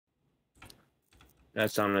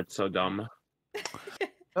That sounded so dumb.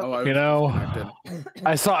 Oh, you know,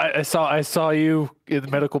 I saw you in the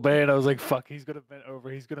medical bay, and I was like, "Fuck, he's gonna bend over.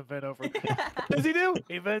 He's gonna bend over." Does he do?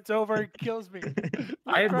 He bends over and kills me.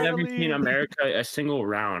 I have never seen America a single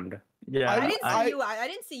round. Yeah, I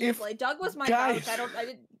didn't see you play. Doug was my guys, house. I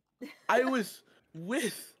didn't. I was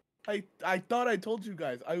with. I thought I told you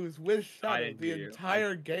guys I was with Shadow the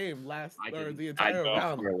entire game the entire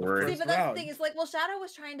round. See, but that's the thing. It's like, well, Shadow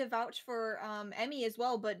was trying to vouch for Emmy as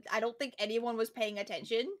well, but I don't think anyone was paying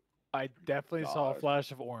attention. I definitely saw a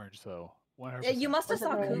flash of orange, though. 100%. You must have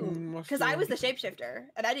saw Coop, because I was the shapeshifter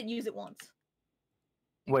and I didn't use it once.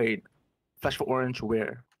 Wait, flash of orange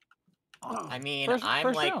where? I mean, first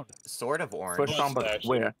like round. sort of orange. First round, but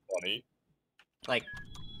where? Funny. Like,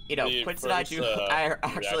 you know, Quincy and I are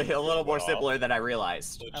actually a little more similar than I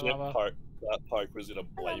realized. That Park was gonna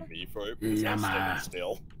blame me for it because I'm standing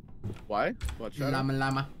still. Why? What? Shadow?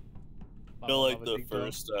 Llama. I feel like the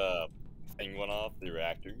first thing went off, the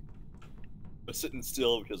reactor. I was sitting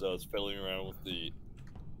still because I was fiddling around with the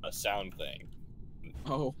sound thing.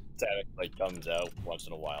 Oh. Static like comes out once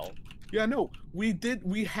in a while. Yeah, no, we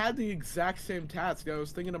had the exact same task. I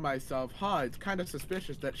was thinking to myself, it's kind of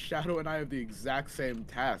suspicious that Shadow and I have the exact same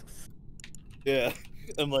tasks. Yeah,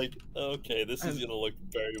 I'm like, okay, this is gonna look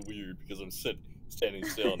very weird because I'm standing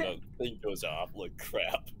still and the thing goes off like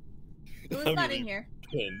crap. Who's not in here?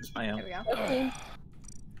 Pinned. I am. There we go.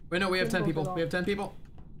 Wait, no, we have 10 people. We have 10 people.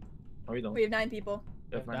 Oh, you don't. We have 9 people.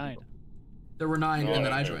 We have 9. There were 9, and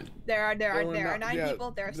then I joined. There are 9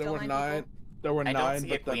 people. There are still 9 people. There were 9. I don't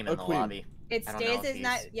see a queen in the lobby. It stays as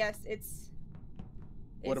 9. Yes, it's.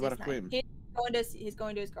 What about a queen? He's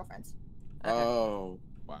going to his girlfriend's. Oh,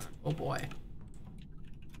 wow. Oh boy.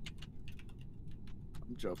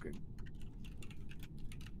 I'm joking.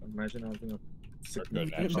 Imagine having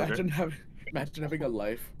Imagine having a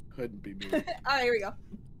life. Couldn't be me. Oh, here we go.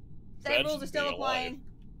 Same rules are still applying.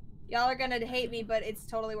 Y'all are gonna hate me, but it's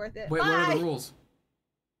totally worth it. Wait, what are the rules?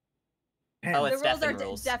 Oh, it's the rules are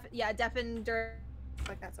rules. deaf and dirt,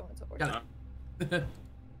 like that, so on and so forth. Got it.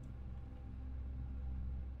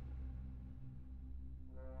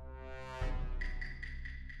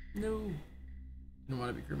 No. I don't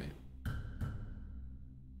want to be crewmate.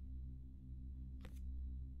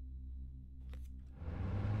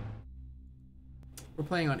 We're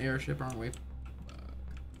playing on airship, aren't we?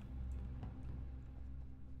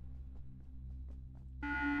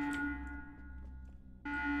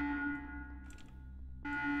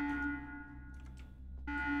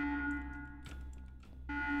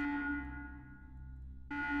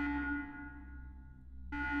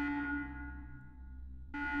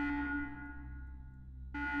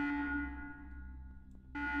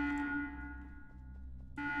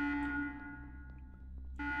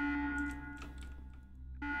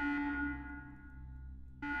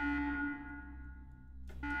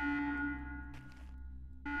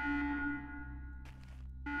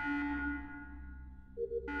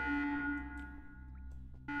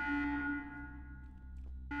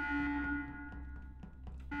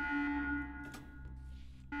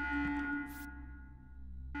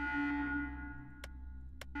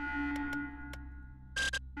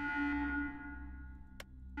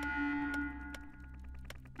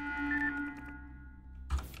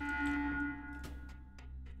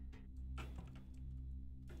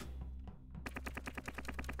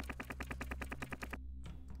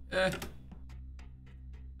 I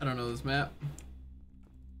don't know this map.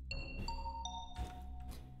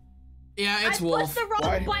 Yeah, it's Wolf. I pushed the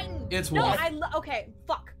wrong button. It's Wolf. No, okay,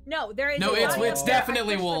 fuck. No, there is. No, it's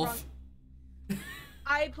definitely Wolf.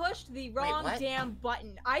 I pushed the wrong damn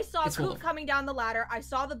button. I saw Coop coming down the ladder. I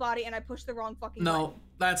saw the body, and I pushed the wrong fucking button. No,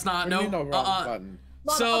 that's not. No. Wrong button.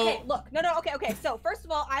 So okay, look. No. Okay. So first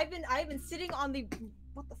of all, I've been sitting on the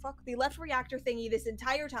the left reactor thingy this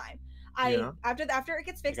entire time. After it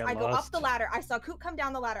gets fixed, I go up the ladder. I saw Coop come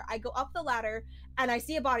down the ladder. I go up the ladder and I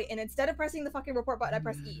see a body. And instead of pressing the fucking report button, I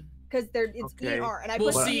press E because it's E and R. And I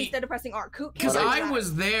push E instead of pressing R. Coop because I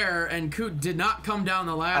was there and Coop did not come down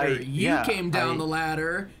the ladder. You came down the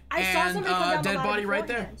ladder. I saw somebody come down dead the ladder body right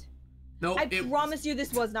there. Nope. I promise you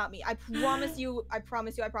this was not me. I promise you. I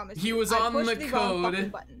promise you. He was on the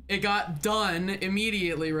code. It got done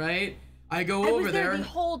immediately, right? I go over there the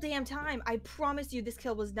whole damn time. I promise you this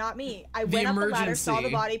kill was not me. I went up the ladder, saw the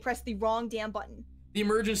body, pressed the wrong damn button. The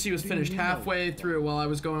emergency was finished halfway through while I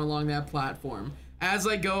was going along that platform. As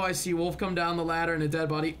I go, I see Wolf come down the ladder and a dead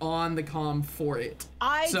body on the comm for it.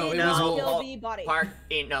 I did not kill the body.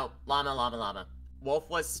 No, llama. Wolf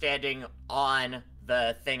was standing on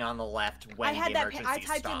the thing on the left when the emergency I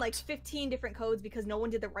typed stopped. in like 15 different codes because no one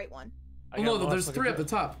did the right one. Oh, no, there's 3 up the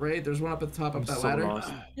top, right? There's one up at the top of that ladder.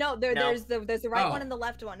 No, there's the right one and the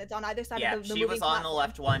left one. It's on either side of the she moving was on platform. the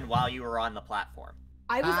left one while you were on the platform.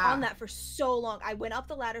 I was on that for so long. I went up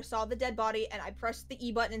the ladder, saw the dead body, and I pressed the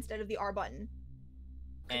E button instead of the R button.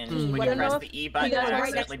 And when you pressed the E button, it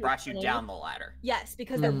accidentally brought you down the ladder. Yes,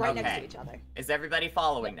 because they're right next to each other. Is everybody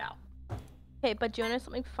following now? Okay, but do you know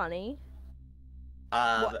something funny?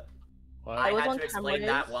 I was had on to explain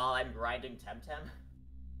cameras. that while I'm grinding Temtem.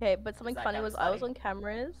 Okay, but something that funny kinda was I was on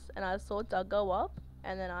cameras and I saw Doug go up,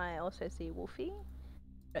 and then I also see Wolfie.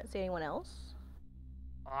 Don't see anyone else.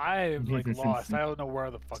 I'm like lost. I don't know where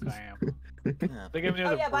the fuck I am. They gave me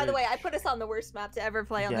Oh yeah, by the way, I put us on the worst map to ever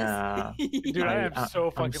play on this. Dude, I am so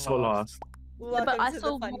fucking lost. Welcome but I to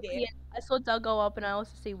saw the fun Wolfie game. I saw Doug go up, and I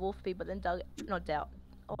also see Wolfie, but then Doug, not Doug.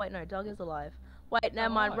 Oh wait, no, Doug is alive. Wait,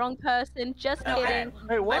 never mind, wrong person. Just kidding.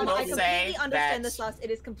 Hey, what? I completely understand the sus.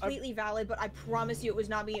 It is completely valid, but I promise you it was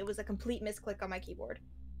not me. It was a complete misclick on my keyboard.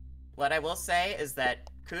 What I will say is that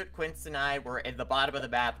Coot, Quince, and I were at the bottom of the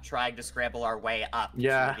map trying to scramble our way up to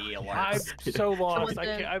the alerts. I'm so lost.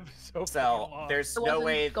 I'm so lost. There's no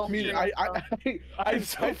way. I'm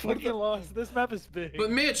so fucking lost. This map is big.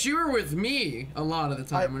 But Mitch, you were with me a lot of the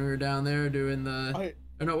time when we were down there doing the.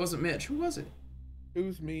 Oh no, it wasn't Mitch. Who was it? It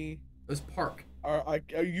was me. It was Park.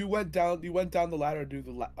 You went down the ladder to do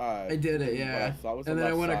the. I did it, yeah. And then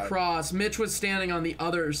I went across. Mitch was standing on the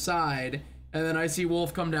other side, and then I see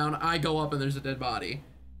Wolf come down. I go up, and there's a dead body.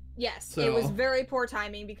 Yes, it was very poor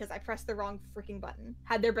timing because I pressed the wrong freaking button.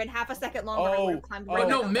 Had there been half a second longer, I would have climbed right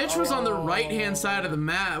no, up. Mitch was on the right-hand side of the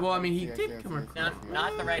map. Well, I mean, he did come across.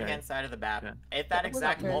 Not the right-hand side of the map. At that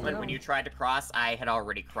exact moment when you tried to cross, I had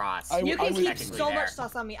already crossed. You can keep so much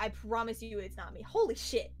sauce on me. I promise you, it's not me. Holy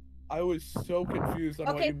shit. I was so confused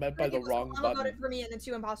on what you meant by the wrong button. Voted for me, and then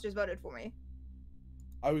 2 imposters voted for me.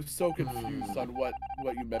 I was so confused on what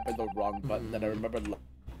you meant by the wrong button. Then I remembered.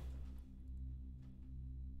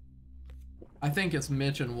 I think it's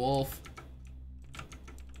Mitch and Wolf.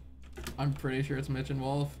 I'm pretty sure it's Mitch and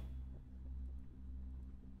Wolf.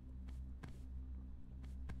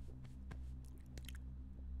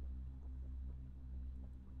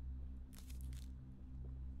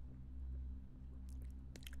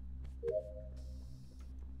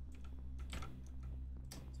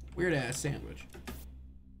 Weird ass sandwich.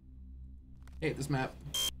 Hate this map.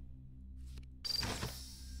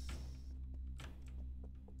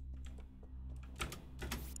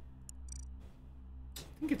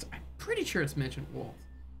 I'm pretty sure it's Mitch and Wolf.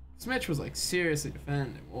 Mitch was like seriously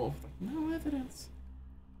defending Wolf, like no evidence.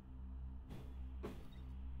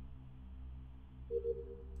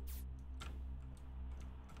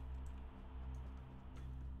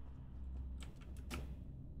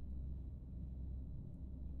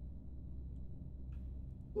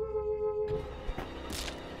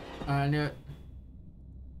 I knew it.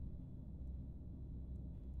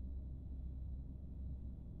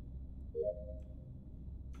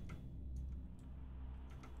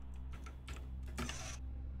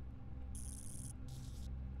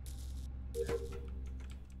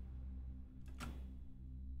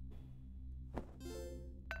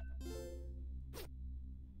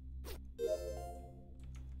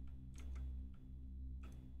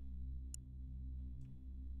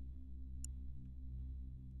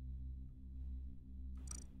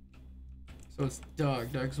 So it's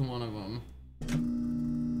Doug. Doug's one of them.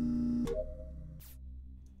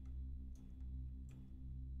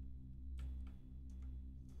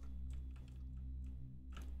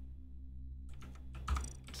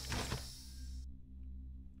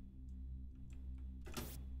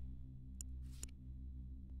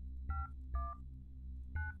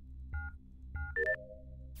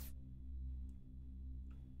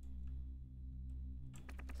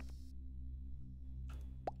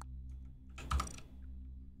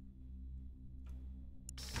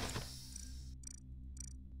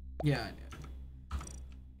 Yeah, I knew.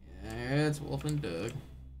 Yeah, it's Wolf and Doug.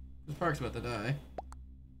 This park's about to die.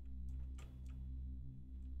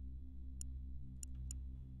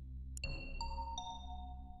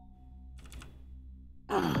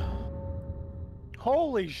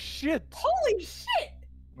 Holy shit! Holy shit!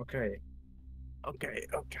 Okay.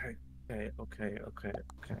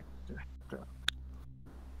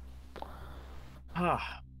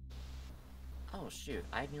 Ah. Oh shoot!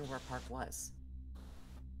 I knew where Park was.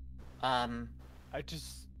 I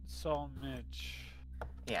just saw Mitch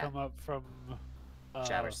Yeah. come up from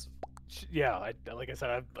Showers. Yeah, like I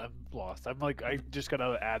said, I'm lost. I just got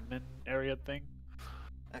out of admin area thing.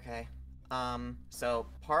 Okay. So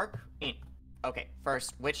Park. Okay.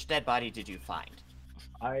 First, which dead body did you find?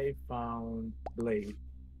 I found Blade.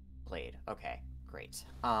 Blade. Okay. Great.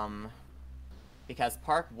 because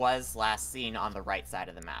Park was last seen on the right side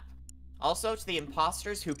of the map. Also, to the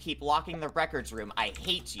imposters who keep locking the records room, I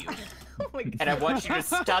hate you. And I want you to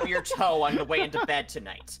stub your toe on the way into bed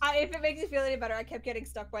tonight. If it makes you feel any better, I kept getting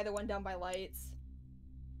stuck by the one down by lights.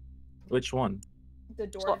 Which one? The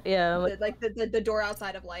door. Yeah, the door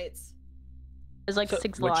outside of lights. There's like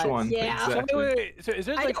 6 Which lights. one? Yeah. Exactly. Wait. So is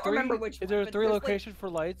there I like don't 3? remember which is there one, but 3 there's, like- locations for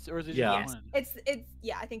lights, or is it Yeah. just one? It's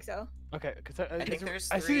yeah, I think so. Okay, because I think there's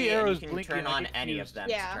I see 3, the and arrows you can blinking. turn I on get any of confused. them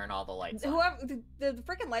Yeah. to turn all the lights on. Whoever the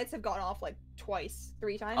freaking lights have gone off like twice,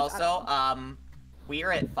 3 times. I Also, don't know. we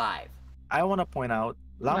are at 5. I want to point out,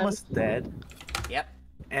 Llama's dead, Yep.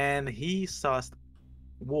 and he sussed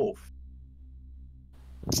Wolf.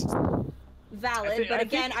 Valid, but I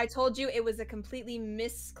again, think- I told you it was a completely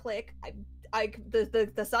misclick.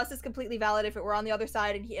 The sus is completely valid. If it were on the other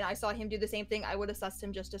side and I saw him do the same thing, I would have sussed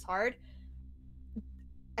him just as hard.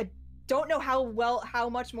 I don't know how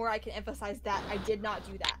much more I can emphasize that I did not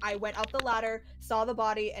do that. I went up the ladder, saw the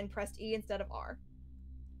body, and pressed E instead of R.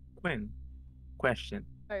 Quinn, question.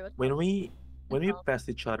 Sorry, what's When that? we Oh. passed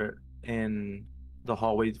each other in the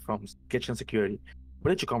hallway from kitchen security,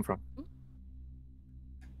 where did you come from?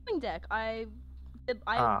 Deck. I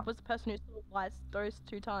was the person who saw the lights those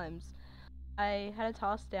 2 times. I had a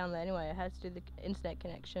task down there anyway. I had to do the internet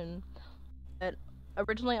connection. But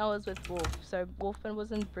originally I was with Wolf, so Wolf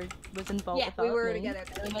was involved Yeah, with we us, were me, together.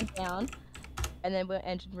 and we went down, and then we went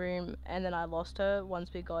engine room, and then I lost her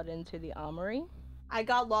once we got into the armory. I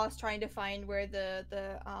got lost trying to find where the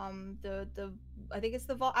I think it's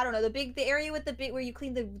the vault. I don't know, the area with the bit where you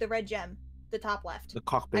clean the red gem, the top left. The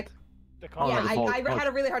cockpit. The Oh, Yeah, no, the vault. I Oh. had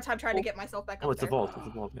a really hard time trying to get myself back up Oh, it's the there. vault. It's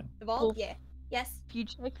the vault. Yeah. The vault? Wolf. Yeah. Yes. If you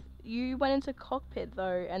check, you went into cockpit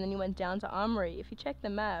though, and then you went down to armory. If you check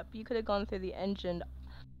the map, you could have gone through the engine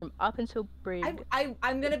from up until brig. I'm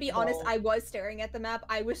gonna be honest, I was staring at the map.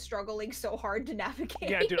 I was struggling so hard to navigate.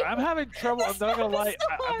 Yeah, dude, I'm having trouble. I'm not gonna lie. So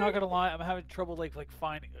I'm not hard. gonna lie. I'm having trouble like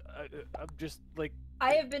finding. I'm just like.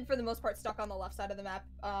 I have been for the most part stuck on the left side of the map.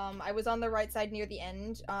 I was on the right side near the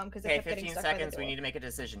end, because I Okay, kept getting 15 stuck by the seconds. We door. need to make a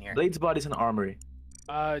decision here. Blade's body's in the armory.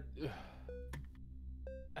 I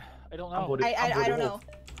don't I'm know. voting- I'm I voting don't know. Wolf.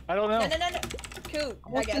 I don't know. No. Coot, I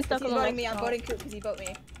Wolf's been guess. 'cause stuck he's on the voting me. left I'm side. voting Coot because he vote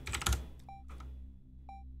me.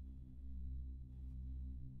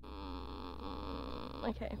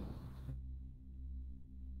 Okay.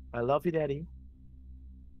 I love you, Daddy.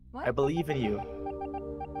 What? I believe in you.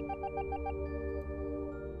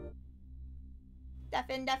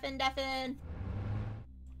 Deafen.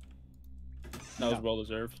 That was well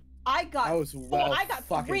deserved. I got. That was well I got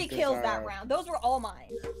fucking 3 kills that deserved. round. Those were all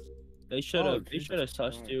mine. They should Oh, have. They should have Jesus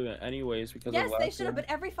sussed Christ. you anyways because Yes, of they last should have. year.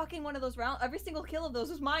 But every fucking one of those rounds, every single kill of those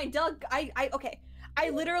was mine. Doug, okay. I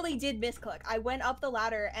literally did misclick. I went up the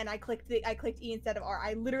ladder and I clicked E instead of R.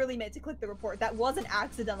 I literally meant to click the report. That was an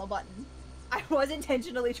accidental button. I was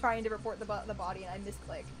intentionally trying to report the body and I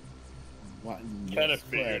misclicked. What? Kinda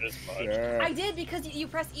figured as much. Sure. I did because you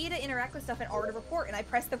press E to interact with stuff and R to report, and I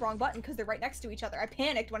pressed the wrong button because they're right next to each other. I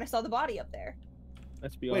panicked when I saw the body up there.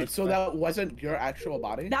 Let's be Wait, honest. so that wasn't your actual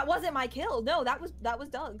body? That wasn't my kill. No, that was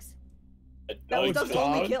Doug's. That That was Doug's Doug's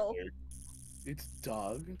only dog? kill. It's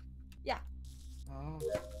Doug? Yeah. Oh.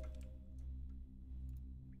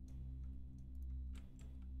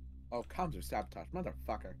 Oh, comms are sabotage,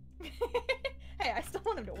 motherfucker. Hey, I still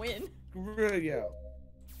want him to win. Really, yeah.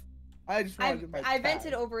 I just want to get my I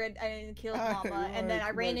vented tag. over it and killed I Mama, and then I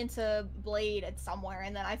like ran my- into Blade at somewhere,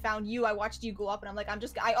 and then I found you. I watched you go up, and I'm like,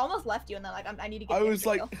 I almost left you, and then like, I need to get. I the was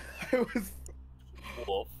extra like, kill. I was.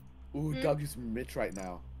 Wolf. Ooh, Hmm? Doug is Mitch right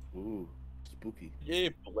now. Ooh, spooky.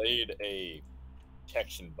 Gave Blade a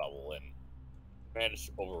protection bubble and managed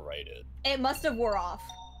to overwrite it. It must have wore off.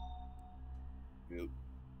 You-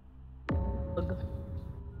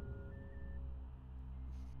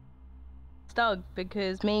 It's Doug,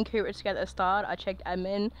 because me and Coot were together at the start. I checked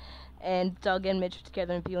admin, and Doug and Mitch were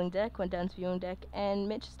together in viewing deck, went down to viewing deck, and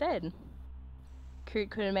Mitch is dead. Coot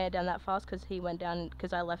couldn't have made it down that fast because he went down,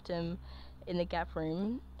 because I left him in the gap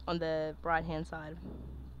room on the right hand side.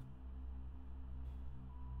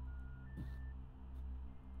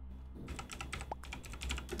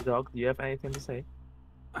 Doug, do you have anything to say?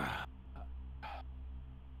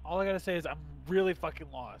 All I gotta say is I'm really fucking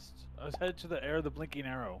lost. I was headed to the blinking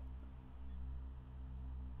arrow.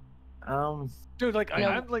 Dude, like No.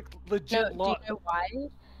 I'm like No, legit do lost. you know why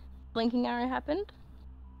blinking arrow happened?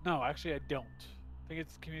 No, actually I don't. I think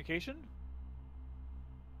it's communication.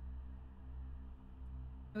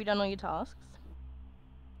 Have you done all your tasks?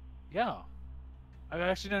 Yeah. I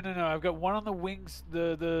actually no. I've got one on the wings,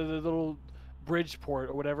 the little bridge port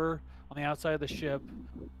or whatever on the outside of the ship,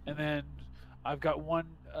 and then I've got one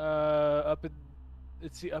up in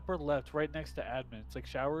It's the upper left, right next to admin. It's like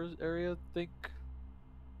showers area, I think.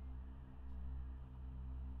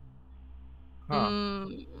 Huh.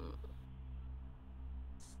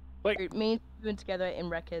 Like Me and you went together in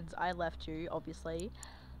records. I left you, obviously.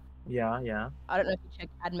 Yeah, yeah. I don't know if you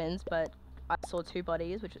checked admins, but I saw 2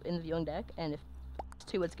 bodies, which was in the viewing deck, and if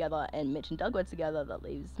 2 were together and Mitch and Doug were together, that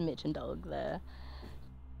leaves Mitch and Doug there.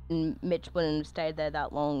 And Mitch wouldn't have stayed there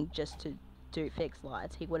that long just to fix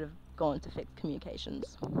lights. He would have gone to fix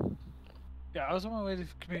communications. yeah, I was on my way to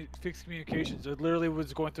fix communications. I literally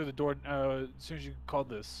was going through the door as soon as you called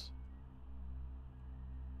this.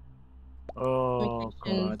 Oh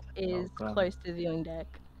Communications god. is Oh, god. close to the viewing deck.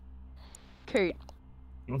 Coot.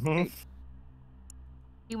 Mhm.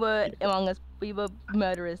 We were Among Us. We were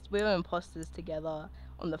murderers. We were imposters together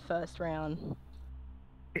on the first round.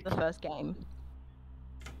 The first game.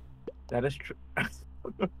 That is true.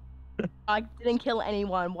 I didn't kill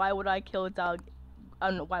anyone. Why would I kill Doug?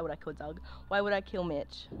 Why would I kill Doug? Why would I kill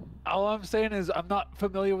Mitch? All I'm saying is I'm not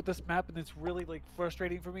familiar with this map, and it's really like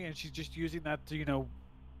frustrating for me. And she's just using that to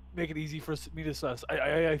make it easy for me to suss.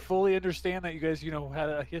 I fully understand that you guys had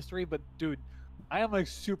a history, but dude, I am like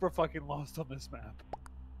super fucking lost on this map.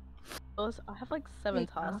 Also, I have like 7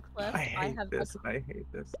 tasks left. I hate have this. I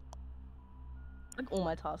hate this. like all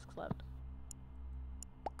my tasks left.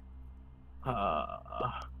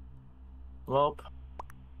 Well.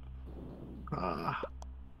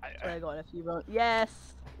 I got a few wrong.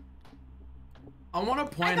 Yes. I want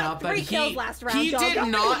to point out that 3 kills last round. he Doug. did What are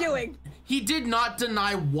you not doing? he did not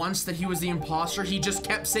deny once that he was the imposter. He just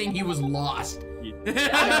kept saying he was lost. I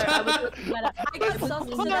got so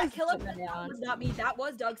that kill was not me. That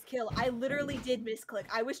was Doug's kill. I literally did misclick.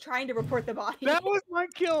 I was trying to report the body. That was my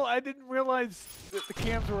kill. I didn't realize that the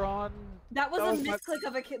cams were on. That was a misclick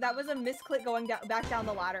of a kill. That was a misclick going back down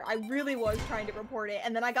the ladder. I really was trying to report it,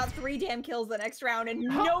 and then I got 3 damn kills the next round, and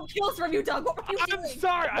no kills from you, Doug. What were you doing? I'm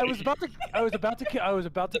sorry. I was about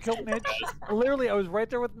to kill Mitch. Literally, I was right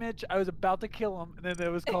there with Mitch. I was about to kill him, and then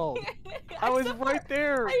it was called. I was right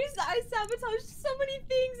there. I sabotaged so many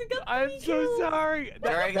things and got 3 I'm kills. so sorry.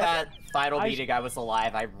 During that final meeting, I was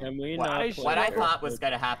alive. What I play thought was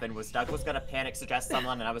gonna happen was Doug was gonna panic suggest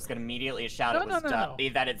someone, and I was gonna immediately shout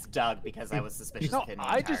that it's Doug because I was suspicious of him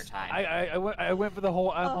the entire time. I went for the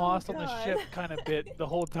whole I'm lost on the God. ship kind of bit the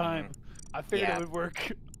whole time. I figured it would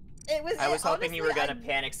work. I was hoping you were gonna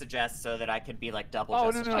panic suggest so that I could be like double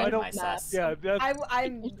I justifying don't. my sus. Yeah,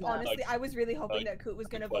 I'm honestly, I was really hoping that Coot was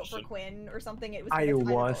gonna vote for Quinn or something. It was. I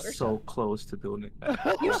was so close to doing it.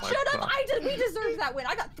 You should have. We deserved that win.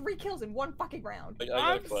 I got 3 kills in 1 fucking round.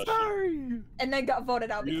 I'm sorry. And then got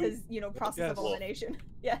voted out because process of elimination.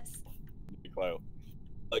 Yes.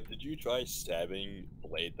 Like, did you try stabbing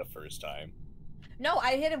Blade the first time? No,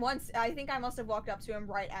 I hit him once. I think I must have walked up to him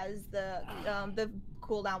right as the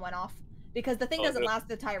cooldown went off. Because the thing doesn't last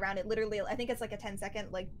the entire round. It literally, I think it's like a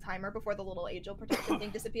 10-second timer before the little angel protection thing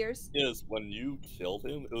disappears. Yes, when you killed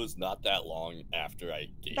him, it was not that long after I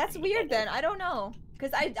gave That's him weird the then. I don't know.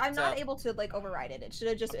 Because I'm not able to override it.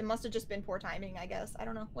 It must have just been poor timing, I guess. I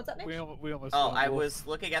don't know. What's up, Mitch? We almost I was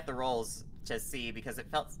looking at the rolls to see because it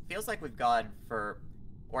feels like we've gone for,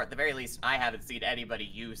 or at the very least, I haven't seen anybody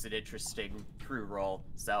use an interesting crew roll.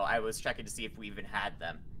 So I was checking to see if we even had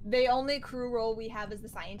them. The only crew role we have is the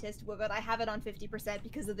scientist, but I have it on 50%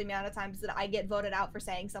 because of the amount of times that I get voted out for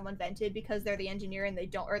saying someone vented because they're the engineer and they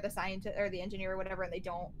don't, or the scientist, or the engineer or whatever, and they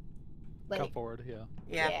don't. Come forward, yeah.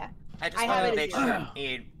 Yeah. I just wanted to make sure.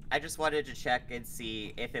 I just wanted to check and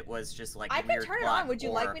see if it was just like. I can turn it on. Would you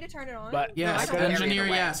like me to turn it on? But yes, engineer.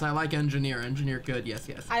 Yes, I like engineer. Engineer, good. Yes,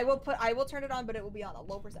 yes. I will turn it on, but it will be on a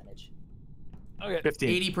low percentage. Okay.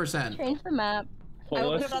 80%. Change the map. I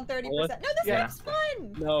will put it on 30%. No, this map's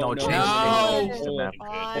fun. No, change the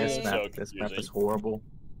map. This map is horrible.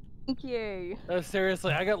 Thank you.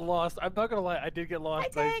 Seriously, I got lost. I'm not gonna lie, I did get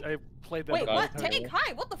lost. I played that. Wait, what? Tank,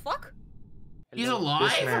 hi. What the fuck? He's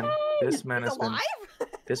alive. This man has been.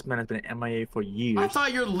 This man has been MIA for years. I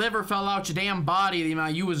thought your liver fell out your damn body the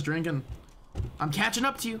amount you was drinking. I'm catching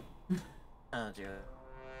up to you. Oh, dude.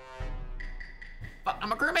 But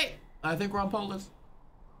I'm a crewmate. I think we're on Polis.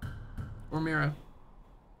 Or Mira.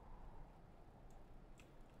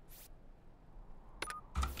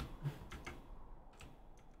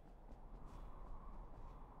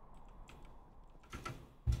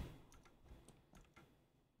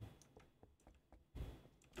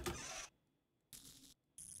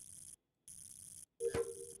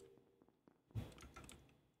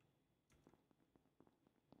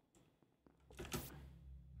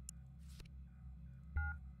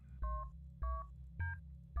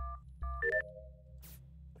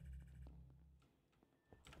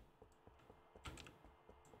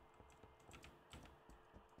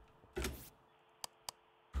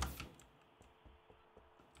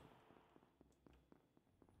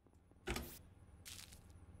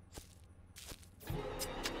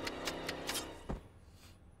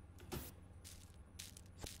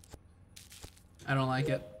 I don't like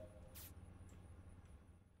it.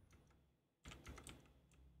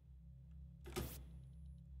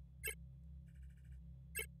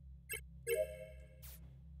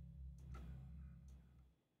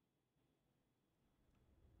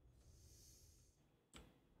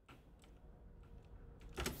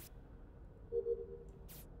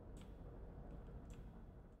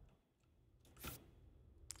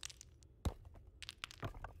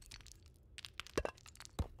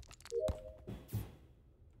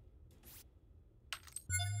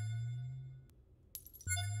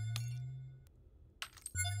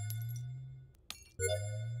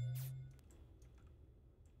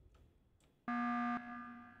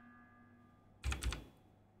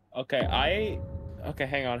 Okay,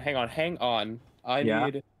 hang on.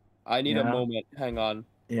 I need a moment. Hang on.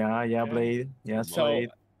 Yeah, Blade. Yes, So, Blade.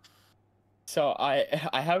 so I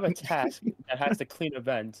have a task that has to clean a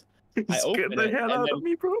vent. I Scared open the it, hell out of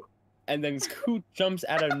me, bro. and then Coot jumps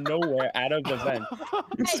out of nowhere out of the vent.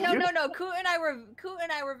 Hey, no. Coot and I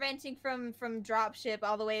were venting from dropship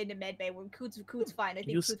all the way into medbay. When Coot's fine. I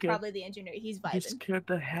think Coot's probably the engineer. He's vibing. You scared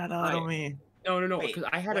the hell out of me. No, because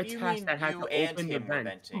I had a task that had to open the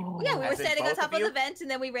vent. Yeah, we were standing on top of the vent,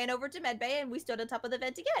 and then we ran over to medbay, and we stood on top of the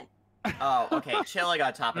vent again. Oh, okay. Chilling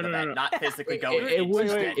on top of the vent, not physically going It into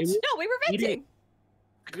was the vent. No, we were venting.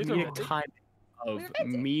 Time of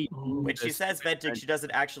me. When she says venting, she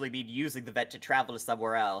doesn't actually mean using the vent to travel to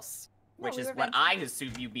somewhere else. Which is what I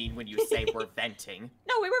assume you mean when you say we're venting.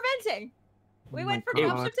 No, we were venting. We went from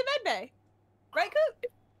dropship to medbay. Right,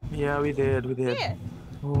 Coot? Yeah, we did. Yeah.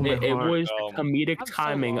 Oh, it was comedic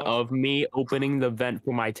timing of me opening the vent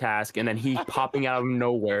for my task and then he popping out of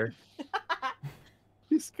nowhere.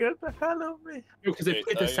 You scared the hell out of me. Because it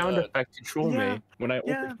played the sound effect to troll me when I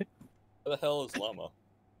opened it. Where the hell is Llama?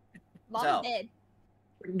 Llama's dead.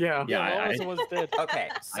 Yeah. Yeah, was dead. Okay,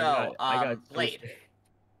 so I got Blade,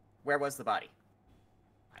 where was the body?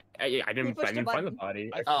 I didn't find the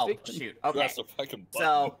body. Oh shoot. Okay.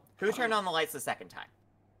 So who turned on the lights the second time?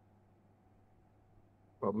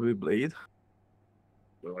 Probably Blade.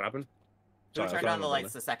 Wait, what happened? Who turned on the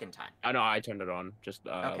lights the second time? I know I turned it on just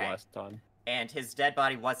last time. And his dead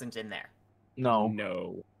body wasn't in there.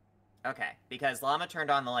 No. Okay, because Llama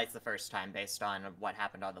turned on the lights the first time based on what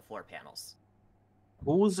happened on the floor panels.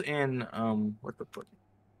 Who's in what the fuck?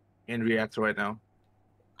 In reactor right now?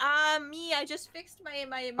 Me. I just fixed my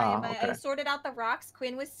okay. I sorted out the rocks.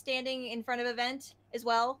 Quinn was standing in front of a vent as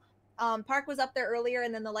well. Park was up there earlier,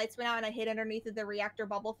 and then the lights went out, and I hid underneath the reactor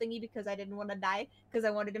bubble thingy because I didn't want to die, because I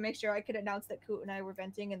wanted to make sure I could announce that Coot and I were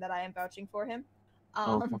venting and that I am vouching for him.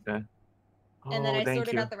 Okay. And then I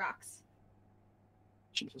sorted out the rocks.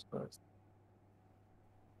 Jesus Christ.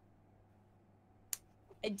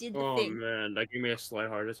 I did the thing. Oh man, that gave me a slight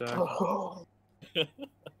heart attack.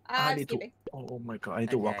 I need to. Oh my god, I need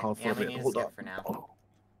to walk off for a bit. Hold on. For now.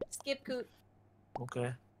 Skip, Coot.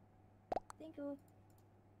 Okay. Thank you.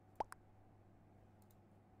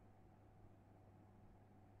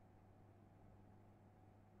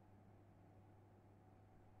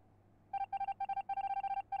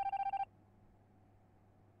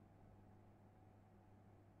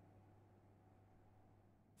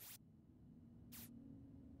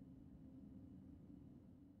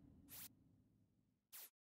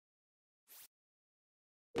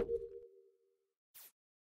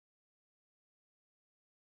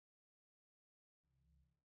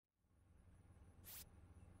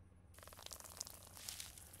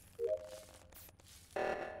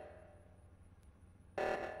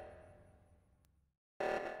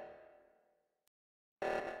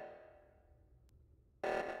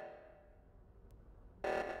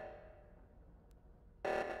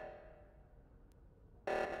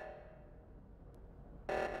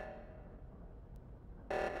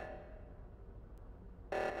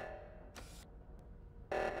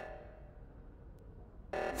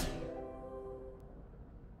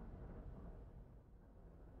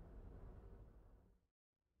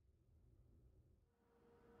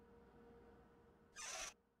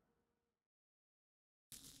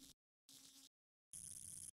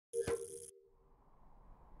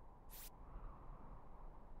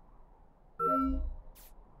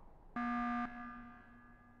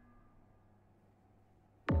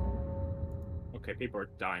 Okay, people are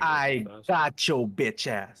dying. I got your bitch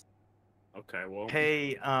ass. Okay, well.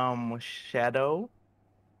 Hey, Shadow.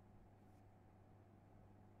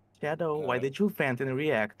 Why did you vent in the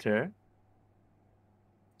reactor?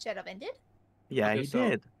 Shadow ended? Yeah, he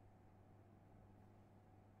did.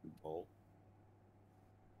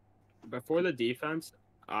 Before the defense,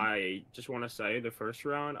 I just want to say the first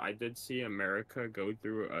round, I did see America go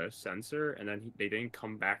through a sensor, and then they didn't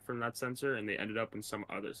come back from that sensor, and they ended up in some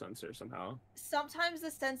other sensor somehow. Sometimes the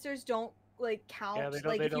sensors don't like count. Yeah, they don't-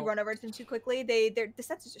 like they if you don't. run over them too quickly, the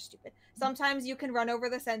sensors are stupid. Sometimes you can run over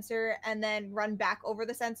the sensor and then run back over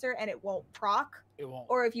the sensor, and it won't proc. It won't.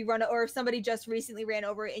 Or if you run, or if somebody just recently ran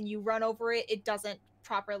over it and you run over it, it doesn't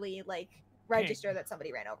properly like register that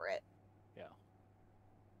somebody ran over it. Yeah.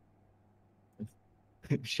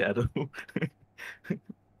 Shadow.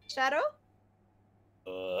 Shadow?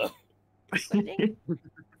 Okay.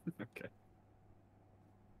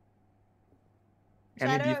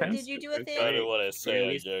 Any Shadow, defense? did you do a I thing? don't want to say. I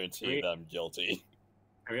least- guarantee that I'm guilty.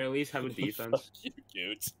 I mean, at least have a defense. Fuck you,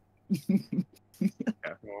 Coot.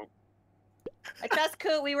 Yeah, well, I trust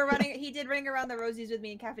Coot. We were running. He did ring around the rosies with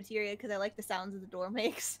me in cafeteria because I like the sounds that the door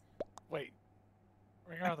makes. Wait.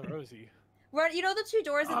 Ring around the Rosie. Run, you know the two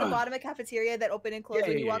doors at the bottom of cafeteria that open and close Yeah,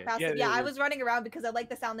 when yeah, you walk yeah. past Yeah, them? yeah, Yeah, I yeah. was running around because I like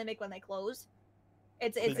the sound they make when they close.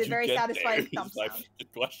 It's Did a you very get satisfying there? thump Is my sound. fucking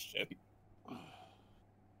question.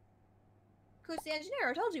 Coot's the engineer.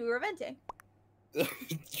 I told you we were venting.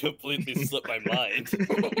 Completely slipped my mind.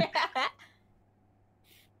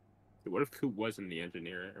 what if Coop wasn't the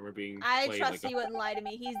engineer and we're being I played trust like he wouldn't lie to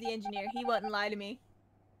me. He's the engineer. He wouldn't lie to me.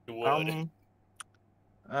 You would.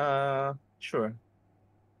 Sure.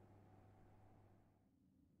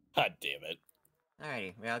 God damn it.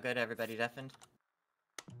 Alrighty, we all good? Everybody deafened?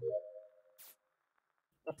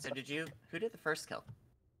 So who did the first kill?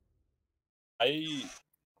 I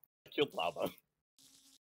killed Lava.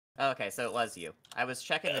 Oh, okay, so it was you. I was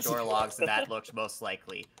checking the Yes. door logs and that looked most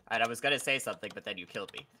likely. And I was gonna say something, but then you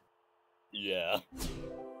killed me. Yeah.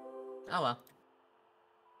 Oh well.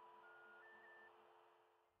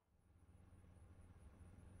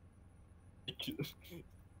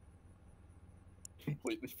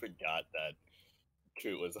 Completely forgot that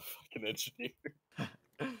Coot was a fucking engineer.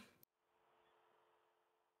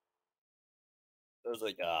 I was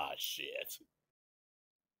like, ah, shit.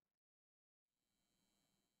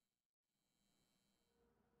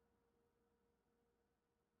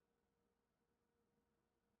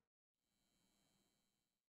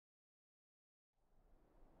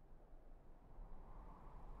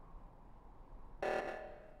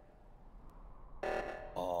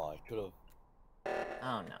 Oh, I could have.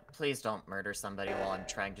 Oh no. Please don't murder somebody while I'm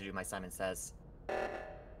trying to do my Simon Says.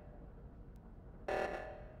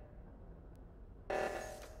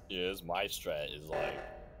 Yeah, my strat is like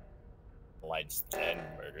lights 10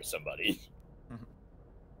 murder somebody.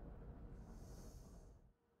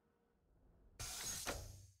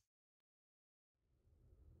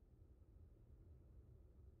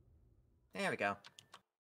 There we go.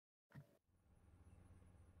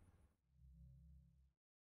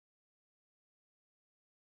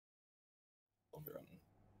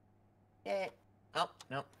 Oh,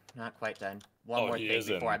 nope, not quite done. One Oh, more he thing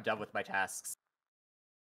isn't. before I'm done with my tasks.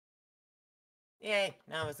 Yay,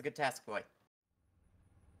 now it's a good task, boy.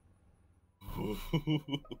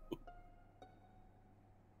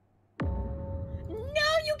 No,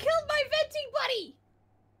 you killed my venting buddy!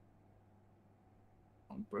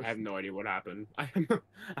 I have no idea what happened.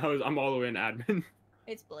 I'm all the way in admin.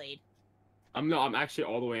 It's Blade. I'm actually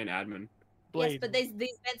all the way in admin. Blade. Yes, but these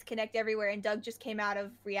vents connect everywhere, and Doug just came out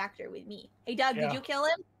of reactor with me. Hey, Doug, Yeah. did you kill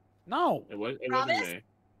him? No, It wasn't Promise? me.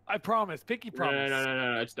 I promise. Pinky No, promise.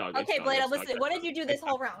 no, it's Doug. Okay, it's Doug, Blade, it's I'm Doug, listening. it's What Doug. did you do this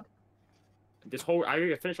whole round? I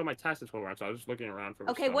already finished all my tasks this whole round, so I was just looking around for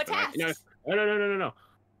Okay, stuff, what and tasks? No.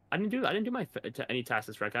 I didn't do my any tasks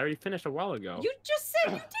this round. I already finished a while ago. You just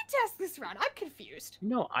said you did test this round. I'm confused.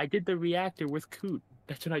 No, I did the reactor with Coot.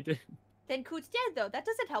 That's what I did. Then Coot's dead, though. That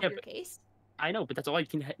doesn't help Yeah, your but- case. I know, but that's all I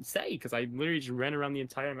can say because I literally just ran around the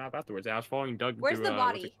entire map afterwards. I was following Doug. Where's to, the what's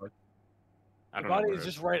body? it called? I The don't know body where is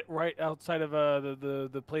it just right outside of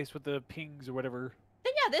the place with the pings or whatever.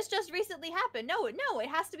 Then yeah, this just recently happened. No, it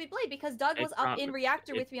has to be Blade because Doug was It's up not- in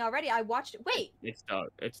reactor with me already. I watched. Wait, It's Doug.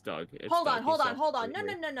 It's Doug. hold Doug.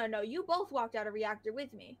 on. No. You both walked out of reactor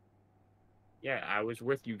with me. Yeah, I was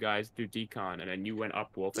with you guys through decon, and then you went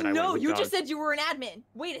up, Wolf, and I No, went with you Doug. just said you were an admin.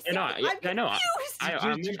 Wait a second. No, I'm I know. confused.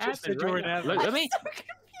 I'm You in just said admin you were right an now. admin. Let I'm me. so confused.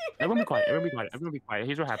 Everyone be quiet. Everyone be quiet.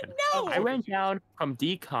 Here's what happened. No. I went down from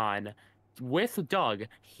decon with Doug.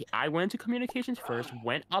 I went to communications first,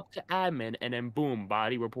 went up to admin, and then boom,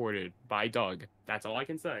 body reported by Doug. That's all I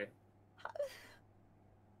can say.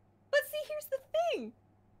 But see, here's the thing.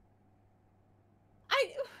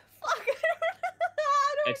 Fuck.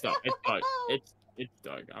 I don't It's Doug. It's Doug. know. It's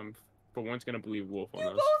Doug. I'm for once gonna believe Wolf on You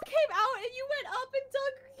this. both came out and you went up and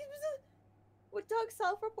Doug. Would Doug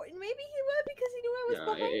self-report? Maybe he would because he knew I was Yeah,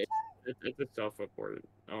 behind it- him. It's a self-report.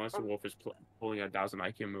 Unless the wolf is pulling a 1,000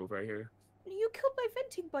 IQ move right here. You killed my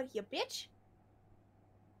venting buddy, you bitch.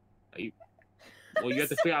 Well, you have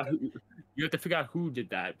to figure out who. You have to figure out who did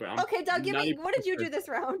that. But okay, Doug, give me. What did you do this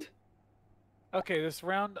round? Okay, this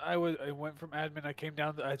round I went from admin. I came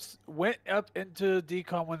down. I went up into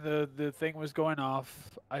decom when the thing was going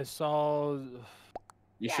off. I saw.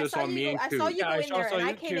 You should have saw me and Coot. I saw you go in there, and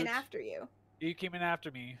I came in after you. You came in after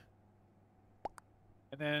me.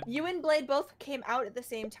 And then you and Blade both came out at the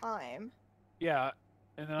same time. Yeah,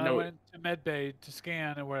 and then I went to medbay to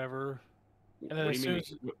scan or whatever. And then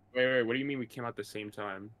wait, what do you mean we came out at the same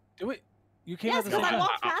time? Do it? You came out at the same time? I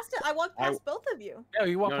walked past it. I walked past both of you. Yeah,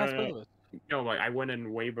 you walked past both of us. No, like I went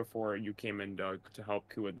in way before you came in, Doug, to help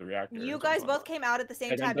Ku with the reactor. You guys both came out at the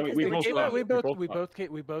same time because we both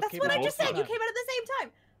came. That's what I just said. You came out at the same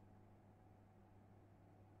time.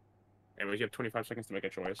 Anyways, you have 25 seconds to make a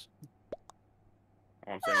choice.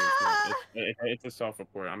 All I'm saying is it's a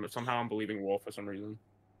self-report. Somehow I'm believing Wolf for some reason.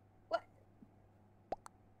 What?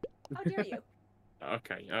 How dare you?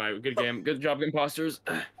 Okay, all right, good game. Good job, imposters.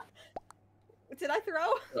 Did I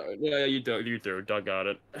throw? Yeah, you threw. Doug got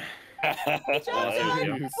it. Good job,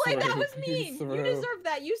 Doug. Like, that was mean. You deserve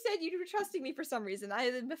that. You said you were trusting me for some reason. I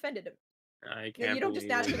offended him. I can't. You don't just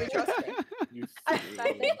naturally trust me.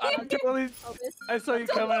 I saw you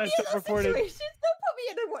come and I self-reported. Don't put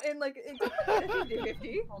me in like in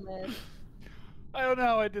 50-50. I don't know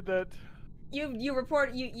how I did that. You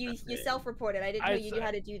self-reported. I didn't know you knew how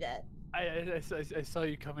to do that. I saw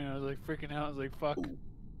you coming. I was like freaking out. I was like, fuck.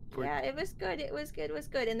 Yeah, it was good. It was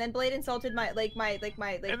good. And then Blade insulted my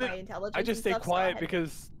intelligence. I just stayed quiet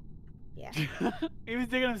because. Yeah. He was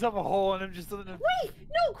digging himself a hole, and I'm just. Wait,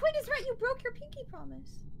 no, Quinn is right. You broke your pinky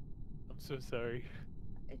promise. I'm so sorry.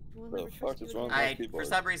 I for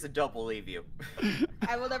some reason don't believe you.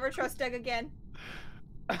 I will never trust Doug again.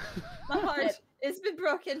 My heart has been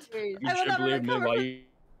broken. You I will never recover.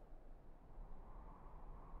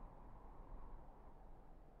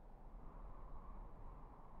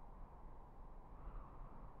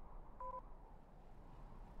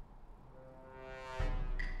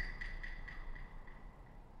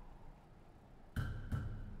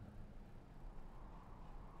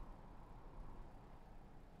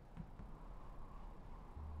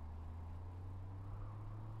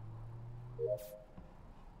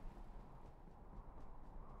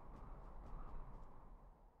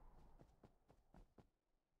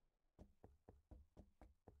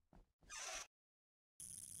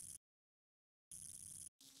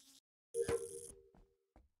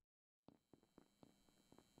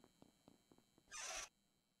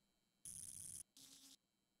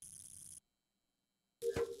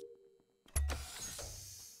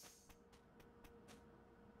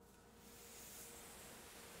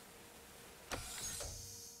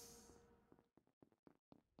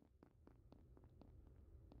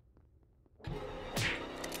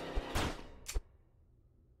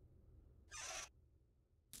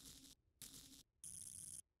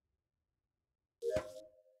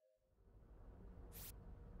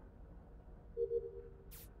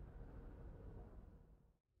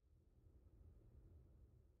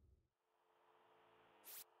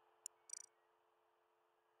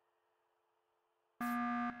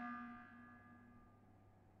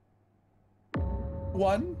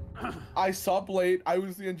 One, I saw Blade. I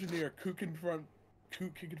was the engineer. Ku confirmed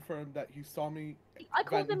that he saw me. I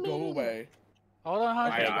called the meeting. Go away. Hold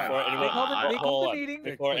on,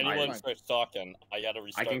 before anyone starts talking, I gotta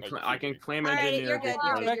restart. I can claim engineer.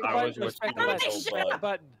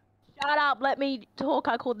 Shut up. Let me talk.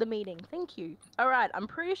 I called the meeting. Thank you. All right. I'm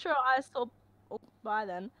pretty sure I saw. Oh, bye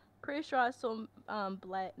then. Pretty sure I saw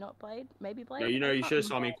Blade. Not Blade. Maybe Blade. No, you should have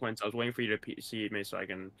saw me, Quince. I was waiting for you to see me so I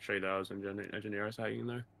can show you that I was engineer. I saw you in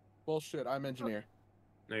there. Bullshit. I'm engineer.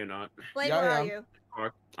 No, you're not. Blade, where are you?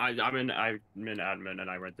 I'm in admin and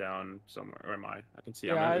I went down somewhere. Where am I? I can see.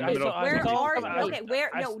 Where are you? Okay,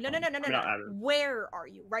 where? No. Where are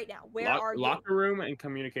you right now? Where are you? Locker room and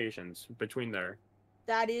communications between there.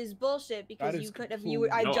 That is bullshit because you could have. You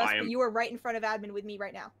were right in front of admin with me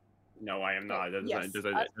right now. No, I am not. There's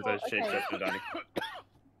a shapeshifter.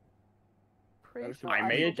 I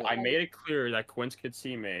made it clear that Quince could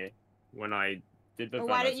see me when I did the. Well,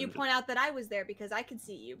 why didn't you point out that I was there? Because I could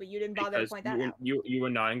see you, but you didn't bother to point that out. You were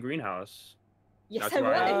not in greenhouse. Yes, I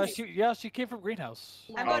was. She came from greenhouse.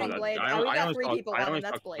 I'm voting Blade. We got 3 people on, and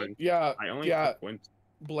that's Blade. Yeah,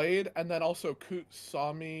 Blade, and then also Coot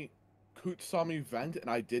saw me. Coot saw me vent and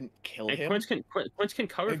I didn't kill And him. Quince can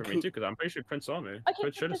cover And for me Coot- too, because I'm pretty sure Quince saw me. Okay,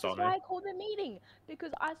 Quince should have this is saw why me. I called the meeting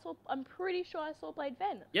because I'm pretty sure I saw Blade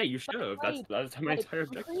vent. Yeah, you should have. That's my entire I'm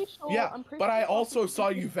objective. pretty sure. Yeah, I'm pretty but I sure also saw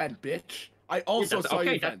you vent, bitch. I also saw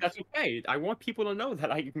you vent. That's okay. I want people to know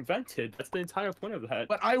that I vented. That's the entire point of that.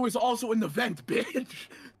 But I was also in the vent, bitch.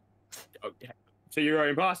 Okay. So you're an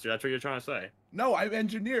imposter. That's what you're trying to say. No, I'm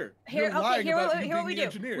engineer. Here, You're lying here, about what, you here what being we the do.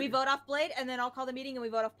 engineer. We vote off Blade, and then I'll call the meeting, and we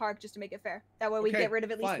vote off Park just to make it fair. That way we Okay, get rid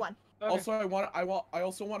of at least fine. one. Okay. Also, I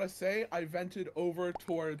also want to say I vented over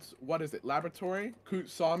towards what is it, laboratory. Coot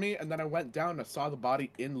saw me, and then I went down and saw the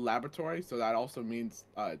body in laboratory. So that also means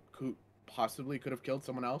Coot possibly could have killed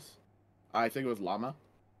someone else. I think it was Llama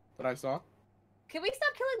that I saw. Can we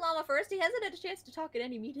stop killing Llama first? He hasn't had a chance to talk at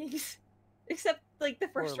any meetings, except like the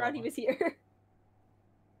first Poor round he Llama. was here.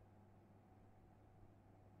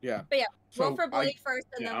 Yeah. But yeah, So vote for Blade first,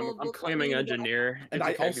 and Yeah, then we'll. I'm we'll claiming we'll vote. engineer. And It's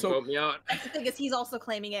I okay if you also- vote me out. That's the thing is he's also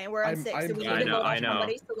claiming it, and we're on I'm- 6, I'm so we need claiming- to vote I off know,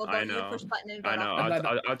 somebody. So we'll I vote you know. push button and vote I know. off. And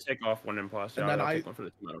then- I'll take off one imposter. and then I'll take one for the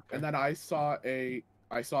team. I don't care. And then I saw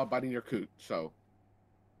a body near Coot. So,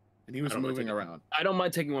 and he was I don't mind moving taking- around. I don't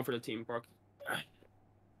mind taking one for the team, Park.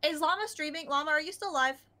 Is Llama streaming? Llama, are you still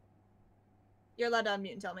live? You're allowed to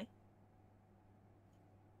unmute and tell me.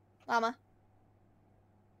 Llama.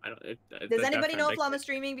 I don't. Does anybody know if Llama's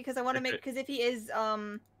streaming? Because I want to if make. it- Because if he is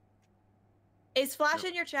Flash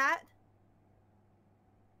in your chat?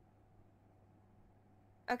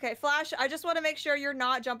 Okay, Flash. I just want to make sure you're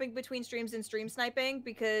not jumping between streams and stream sniping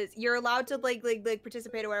because you're allowed to like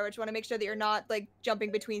participate or whatever. I just want to make sure that you're not like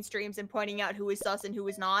jumping between streams and pointing out who is sus and who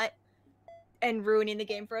is not, and ruining the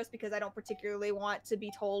game for us because I don't particularly want to be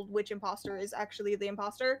told which imposter is actually the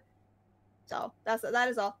imposter. So that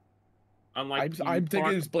is all. Unlike I'm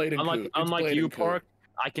thinking it's Blade and Coot. It's unlike Blade you, and Coot. Park,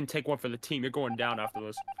 I can take one for the team. You're going down after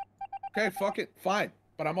this. Okay, fuck it, fine.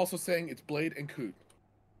 But I'm also saying it's Blade and Coot.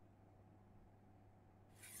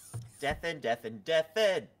 Deafen.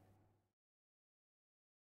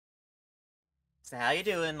 So how you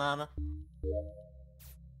doing, Llama?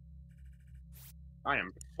 I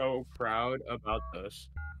am so proud about this.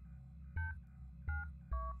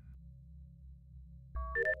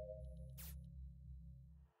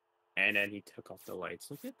 And then he took off the lights.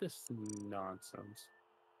 Look at this nonsense.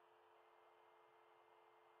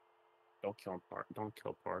 Don't kill Park. Don't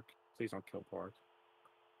kill Park. Please don't kill Park.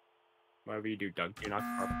 Whatever you do, Doug, do not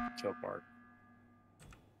kill Park.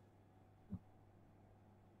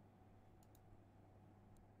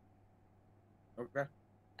 Okay.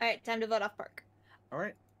 All right, time to vote off Park. All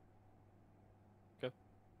right.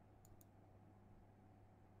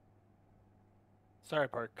 Sorry,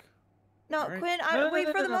 Park. No, Alright. Quinn. Wait,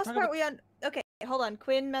 for the most part, Okay, hold on.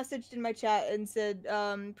 Quinn messaged in my chat and said,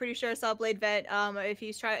 pretty sure I saw Blade vent. If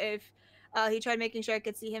he tried making sure I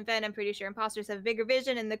could see him vent, I'm pretty sure imposters have bigger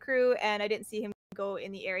vision in the crew, and I didn't see him go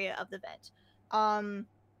in the area of the vent.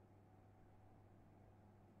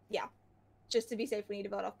 Yeah. Just to be safe, we need to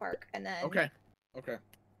vote off Park, and then Okay.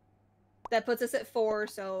 that puts us at 4.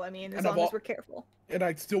 So I mean, as And long of as all- we're careful. And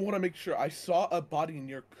I still want to make sure I saw a body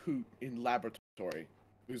near Coot in laboratory.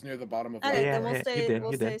 It was near the bottom of. Okay, Yeah, then we'll he stay. did,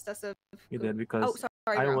 We'll he stay did. sus of. You Coot. did because Oh,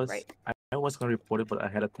 sorry, I wrong, was right. I was gonna report it, but I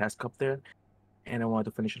had a task up there, and I wanted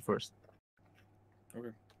to finish it first.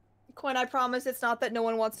 Quinn, I promise it's not that no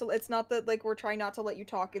one wants to. It's not that like we're trying not to let you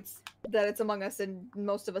talk. It's that it's Among Us, and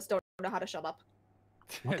most of us don't know how to shut up.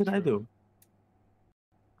 What did I do?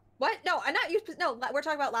 What? No, I'm not you. No, we're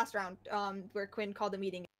talking about last round. Where Quinn called the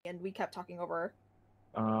meeting and we kept talking over her.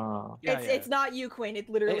 Yeah, It's not you, Quinn. It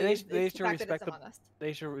literally They is should it's the fact that respect it's Among Us.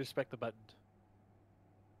 They should respect the button.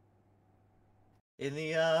 In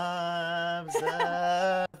the arms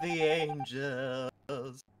of the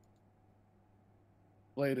angels.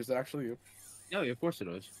 Blade, is it actually you? Yeah, of course it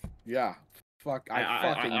is. Yeah. Fuck.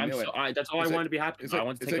 I fucking I'm knew it. that's all Is I it- wanted to be happy is about. I it-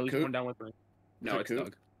 wanted to is take it at least Coot? one down with me. No, it it's Coot?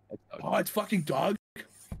 Doug. It's Doug. Oh, it's fucking Doug.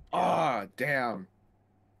 Ah, damn.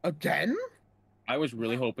 Again? I was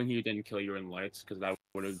really hoping he didn't kill you in lights because that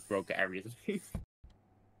would have broke everything.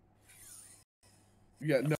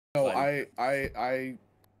 Yeah. No. Fine.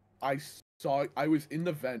 I saw. I was in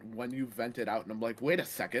the vent when you vented out, and I'm like, wait a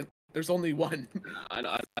second. There's only one. I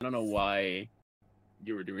don't know why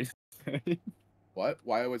you were doing that. What?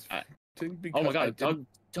 Why I was I- venting? Oh Because my I god, didn't,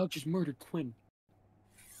 Doug just murdered Quinn.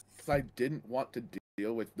 because I didn't want to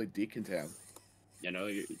deal with the decontam. You know,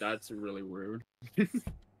 that's really rude.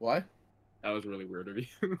 What? That was really weird of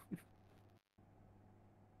you.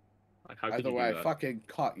 Like, how could Either you way, do I that? fucking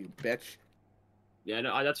caught you, bitch. Yeah,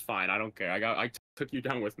 no, that's fine. I don't care. I took you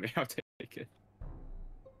down with me. I'll take it.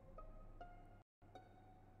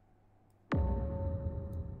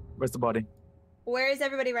 Where's the body? Where is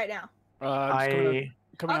everybody right now? Coming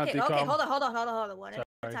out Okay, decom. hold on. One at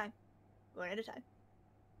a time. One at a time.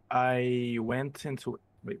 I went into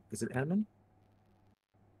wait, is it admin?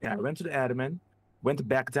 Yeah, I went to the admin, went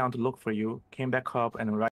back down to look for you, came back up,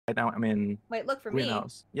 and right now I'm in Wait, look for me.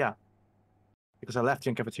 greenhouse. Yeah, because I left you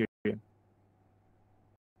in cafeteria.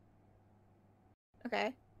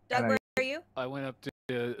 Okay, Doug, where are you? I went up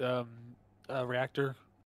to reactor.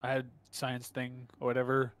 I had science thing or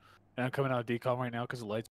whatever, and I'm coming out of decom right now because the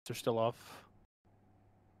lights are still off.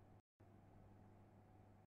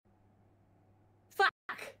 Fuck.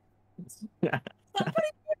 Yeah. Stop putting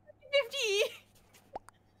me at 50.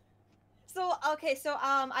 So okay, so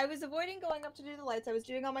I was avoiding going up to do the lights. I was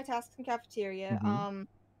doing all my tasks in cafeteria. I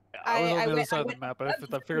was on the other side of the map, but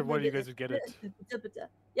I figured one of you guys would get it.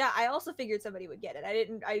 Yeah, I also figured somebody would get it. I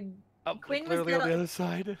didn't. Quinn was clearly dead on the other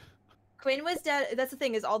side. Quinn was dead. That's the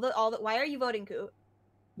thing is all the. Why are you voting, Coot?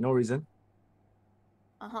 No reason.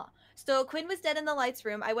 So Quinn was dead in the lights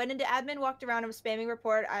room. I went into admin, walked around, and was spamming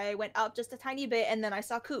report. I went up just a tiny bit, and then I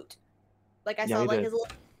saw Coot. Like I saw like his little.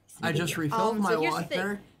 I just refilled my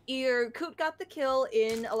water. Either Coot got the kill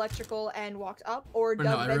in electrical and walked up, or Doug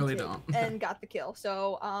no, I really don't. and got the kill.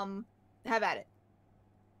 So have at it.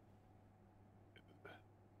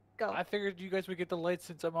 Go. I figured you guys would get the lights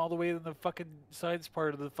since I'm all the way in the fucking sides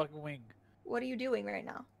part of the fucking wing. What are you doing right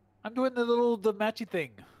now? I'm doing the matchy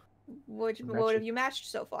thing. What have you matched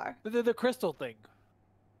so far? The crystal thing.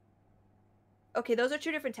 Okay, those are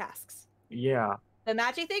two different tasks. Yeah. The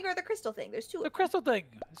matching thing or the crystal thing? There's two. The crystal thing.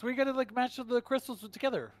 So we gotta like match the crystals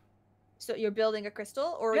together. So you're building a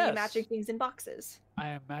crystal, or are you matching things in boxes? I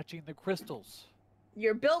am matching the crystals.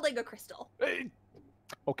 You're building a crystal.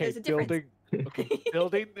 Okay, building. Okay,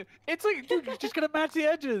 building. It's like, dude, you're just gonna match the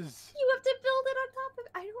edges. You have to build it on top of.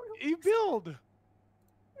 I don't know. You build.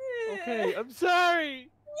 Okay, I'm sorry.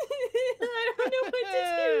 I don't know what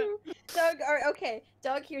to do. Doug, okay.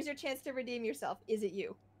 Doug, here's your chance to redeem yourself. Is it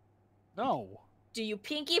you? No. Do you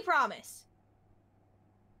pinky promise?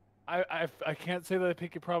 I can't say that I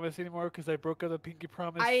pinky promise anymore because I broke up the pinky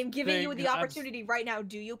promise. I am giving you the opportunity right now.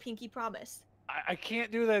 Do you pinky promise? I can't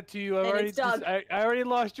do that to you. I already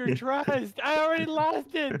lost your trust. I already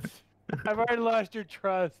lost it. I've already lost your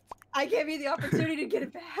trust. I gave you the opportunity to get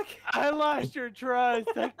it back. I lost your trust.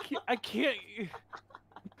 I can't.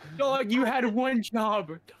 Dog, you had one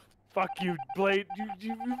job. Fuck you, Blade.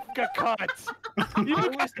 You got caught. You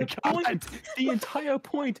got caught. The entire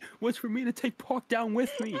point was for me to take Park down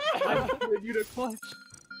with me. I wanted you to clutch.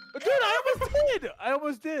 Dude, I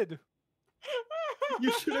almost did.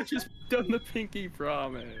 You should have just done the pinky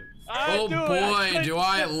promise. Oh boy, do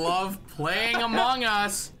I love playing Among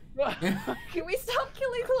Us. Can we stop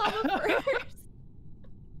killing Llama first?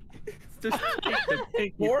 Just take the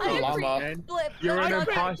pinky Llama. You're an Doug,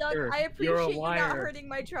 imposter. I appreciate You're a you liar. not hurting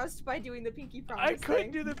my trust by doing the pinky promise. I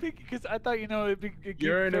couldn't do the pinky because I thought, you know, it'd be a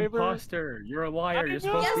You're an favor. imposter. You're a liar. You're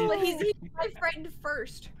supposed Yes, to be. but he's my friend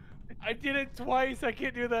first. I did it twice. I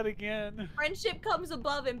can't do that again. Friendship comes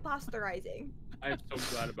above imposterizing. I'm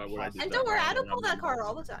so glad about what I did. And don't worry, I don't pull that card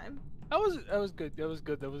all the time. That was good. That was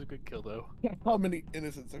good. That was a good kill, though. How many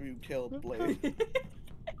innocents have you killed, Blade?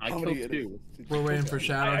 I How killed many two. We're waiting for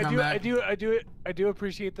Shadow to come back. I do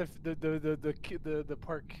appreciate the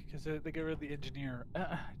park because they get rid of the engineer.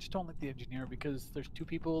 I just don't like the engineer because there's two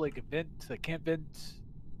people like vent that can't vent.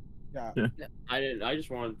 Yeah. I just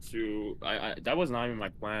wanted to. That was not even my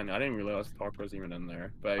plan. I didn't realize Park was even in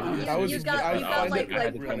there. But you got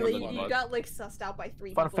like sussed out by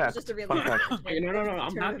 3 Fun people. fact. It's just a really Fun fact. No.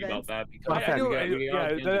 I'm happy about that because Fun fact.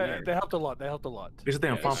 They helped a lot. They helped a lot. Here's the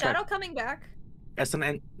thing. Fun Is Shadow fact. coming back? As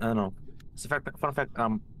an no. It's a fact. Fun fact.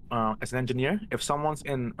 As an engineer, if someone's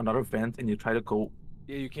in another vent and you try to go,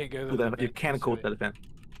 Yeah, you can't go. to that, you can't go to that vent.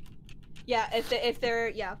 Yeah, if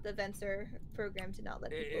the vents are programmed to not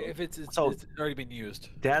let people. If it's So- it's already been used.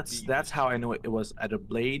 That's how I knew it was either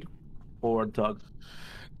Blade or Doug.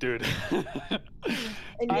 Dude.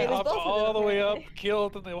 And I it was hopped both of all them, the way up, apparently.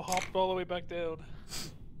 killed, and they hopped all the way back down.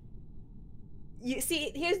 You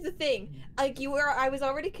see, here's the thing. Like I was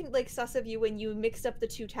already like sus of you when you mixed up the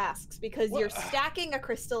two tasks because you're stacking a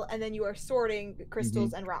crystal and then you are sorting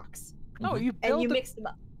crystals and rocks. No, you and you built mixed them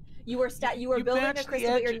up. You were building a matched the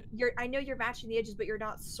crystal, but edge- you're I know you're matching the edges, but you're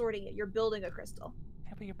not sorting it. You're building a crystal.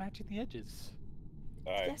 Yeah, but you're matching the edges.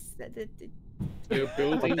 Alright. Yes, You're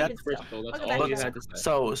building But that crystal. That's I'll go all back you to had that. to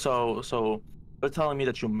say. So you're telling me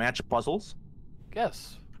that you match puzzles?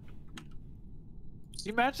 Yes.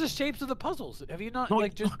 You match the shapes of the puzzles. Have you not No,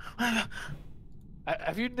 like just?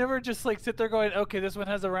 Have you never just like sit there going, okay, this one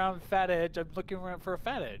has a round fat edge. I'm looking around for a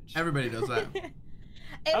fat edge. Everybody does that.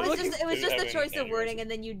 It was just the choice of wording, and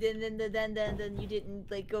then you didn't. Then you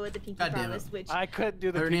didn't like go with the pinky promise, which I couldn't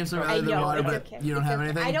do the. Her name's other than water, but okay. you don't have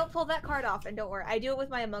anything. I don't pull that card off, and don't worry. I do it with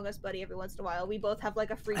my Among Us buddy every once in a while. We both have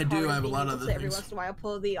like a free. I do have a lot of other things. Every once in a while,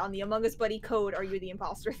 pull on the Among Us buddy code. Are you the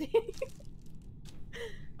imposter thing?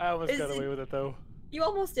 I almost got away with it though. You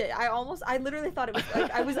almost did. I literally thought it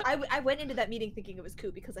was like I went into that meeting thinking it was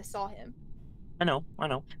Coot because I saw him. I know.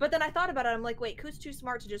 But then I thought about it. I'm like, wait, Coot's too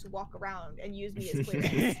smart to just walk around and use me as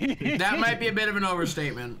clearance. That might be a bit of an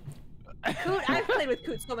overstatement. Coot, I've played with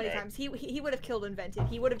Coot so many times. He would have killed Invented.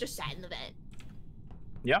 He would have just sat in the vent.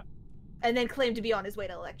 Yeah. And then claimed to be on his way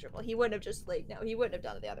to electrical. He wouldn't have just like he wouldn't have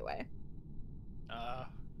done it the other way.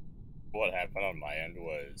 What happened on my end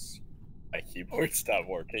was my keyboard stopped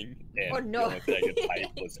working, and Oh, no. the only thing I could type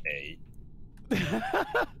was A.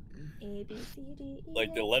 A, B, C, D, E,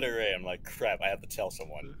 Like the letter A, I'm like, crap, I have to tell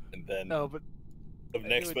someone. And then but the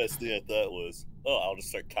next best thing I thought was, oh, I'll just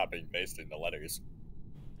start copying and pasting the letters.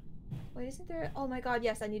 Wait, isn't there? Oh my god,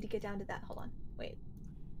 yes, I need to get down to that. Hold on. Wait.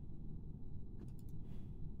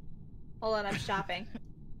 Hold on, I'm shopping.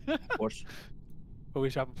 Of course. What are we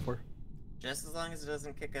shopping for? Just as long as it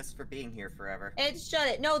doesn't kick us for being here forever. It's shut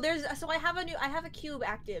it. No, I have a cube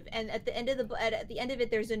active, and at the end of it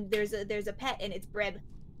there's a pet, and it's bread.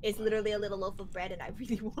 It's literally a little loaf of bread, and I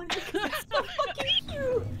really want it because it's so fucking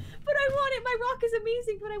cute. But I want it. My rock is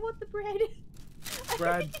amazing, but I want the bread.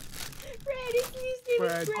 Bread. Bread. His name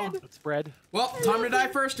is bread. It's bread. Well, time to die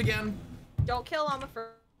first again. Don't kill Llama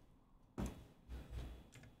first.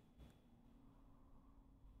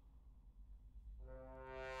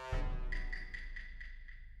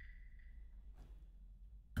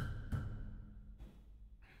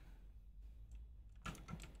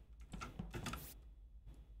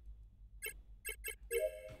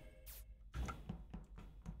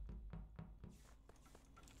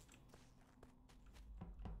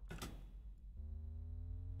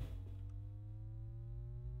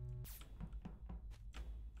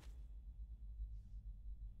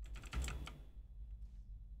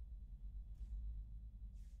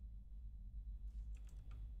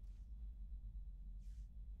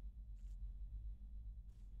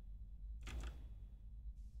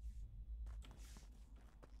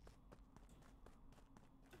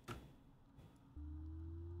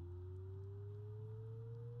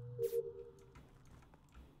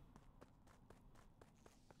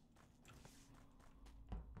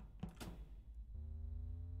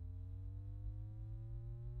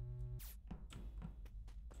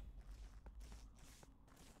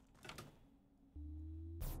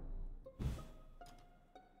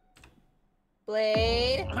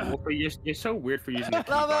 Blade. Well, you're so weird for using the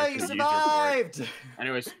Lava, you survived!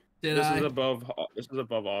 Anyways, Did this I? is above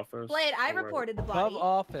office. Blade, I reported the body. Above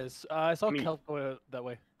office. I saw Kelp go that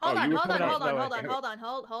way. Hold on. Above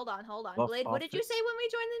Blade, what did you say when we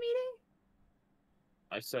joined the meeting?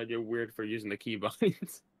 I said you're weird for using the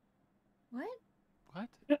keybinds. What? What?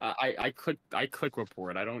 I click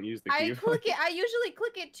report. I don't use the I keybind. click it. I usually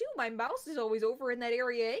click it too. My mouse is always over in that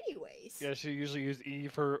area anyways. Yeah, she usually use E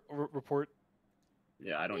for report.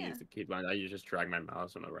 Yeah, I don't use the keybind. I just drag my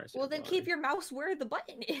mouse whenever I see Well, then keep your mouse where the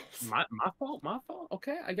button is. My fault.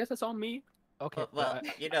 Okay, I guess it's on me. Okay. Well,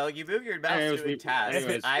 you know, you move your mouse doing tasks.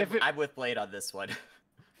 I'm with Blade on this one.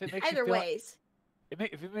 Either ways. If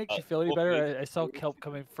it makes you feel any better, I saw Kelp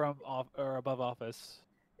coming from above office.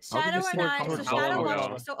 Shadow and I. So Shadow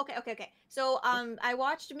watched. So okay. So I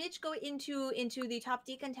watched Mitch go into the top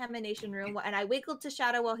decontamination room, and I wiggled to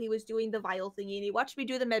Shadow while he was doing the vial thingy, and he watched me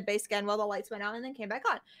do the med bay scan while the lights went out, and then came back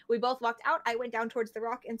on. We both walked out. I went down towards the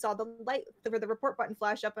rock and saw the report button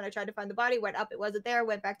flash up, and I tried to find the body. Went up, it wasn't there.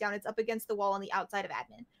 Went back down. It's up against the wall on the outside of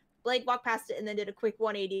admin. Blade walked past it and then did a quick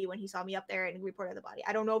 180 when he saw me up there and reported the body.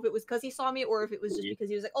 I don't know if it was because he saw me or if it was just because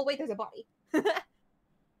he was like, oh wait, there's a body.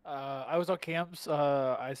 I was on cams.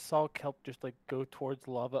 I saw Kelp just like go towards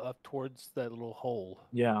lava, up towards that little hole.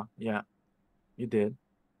 Yeah, you did.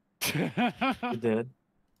 You did.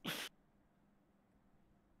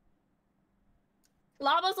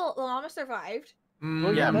 Llama survived.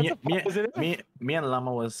 Well, yeah, me and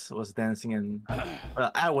Llama was dancing and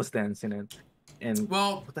well, I was dancing and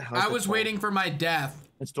well, what the hell I was waiting for my death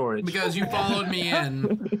in storage because you followed me in,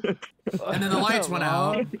 and then the lights went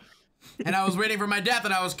out. And I was waiting for my death,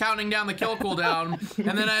 and I was counting down the kill cooldown,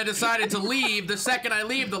 and then I decided to leave. The second I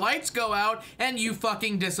leave, the lights go out, and you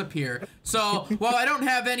fucking disappear. So, while I don't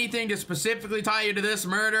have anything to specifically tie you to this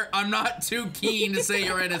murder, I'm not too keen to say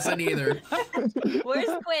you're innocent either. Where's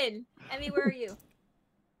Quinn? Emmy, where are you?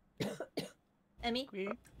 Emmy?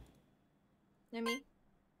 Emmy?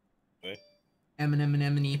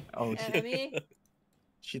 Emmy. Oh, Emmy?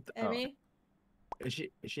 shit. Emmy? Is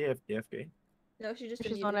she AFK? No, she just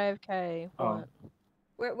She's muted. not AFK. Oh.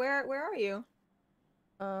 What? Where are you?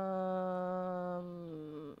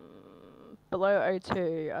 Below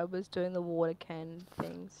O2. I was doing the water can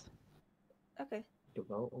things. Okay.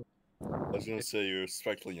 Below. I was gonna say your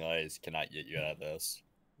sparkling eyes cannot get you out of this.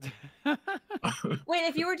 Wait,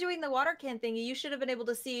 if you were doing the water can thingy, you should have been able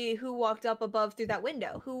to see who walked up above through that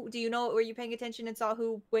window. Who do you know? Were you paying attention and saw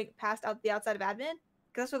who went past out the outside of admin?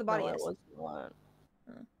 Because that's where the body No, I is. wasn't.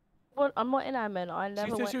 What? I'm not in admin. I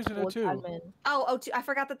never said went she was in towards O2. admin. Oh, two. I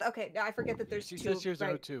forgot that. Okay, I forget that there's She two. said she was in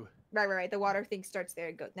right. O2. Right. The water thing starts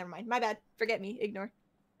there. Go. Never mind. My bad. Forget me. Ignore.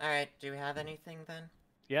 All right, do we have anything then?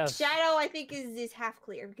 Yes. Shadow, I think, is half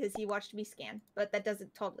clear because he watched me scan, but that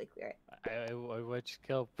doesn't totally clear it. I watched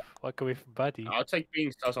kill. Walk away from Buddy. I'll take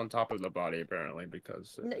being sus on top of the body apparently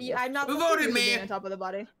because. No, I'm not. Who sussing voted you for being me? on top of the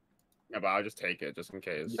body. Yeah, but I'll just take it just in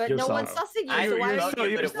case. But no one's Yourself. sussing you. I so why vote are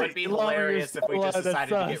you, you? but it would be Llama, hilarious if we you're just so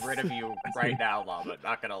decided to get sus. rid of you right now, Llama.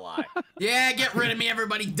 Not gonna lie. Yeah, get rid of me.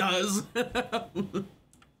 Everybody does.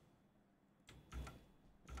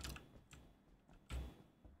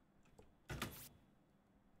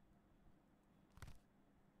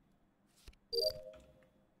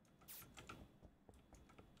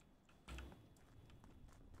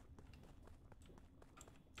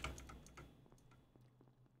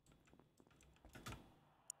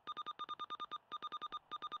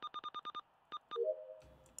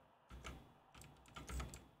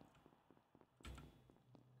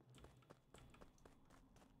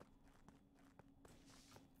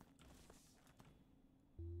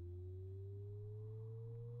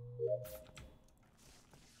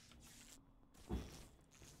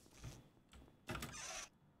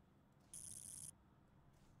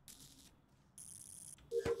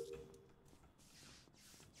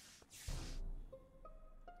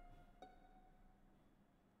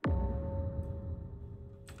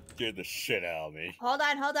 Scared the shit out of me. Hold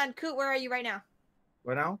on. Coot, where are you right now?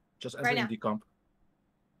 Right now, just Right entering now. decomp.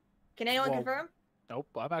 Can anyone Whoa. confirm? Nope,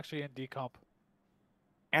 I'm actually in decomp.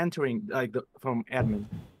 Entering like from admin.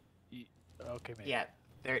 Okay, man. Yeah,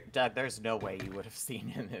 Doug. There's no way you would have seen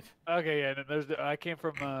him if. Okay, yeah. And there's I came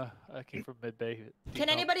from mid bay. Can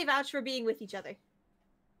anybody vouch for being with each other?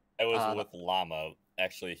 I was with Llama.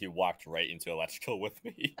 Actually, he walked right into electrical with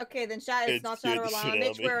me. Okay, then Shadow. It's It not scared Shadow or the shit Lana. out of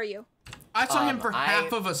Mitch, me. where are you? I saw him for I-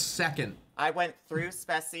 half of a second. I went through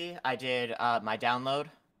Speci. I did my download.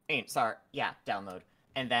 Download.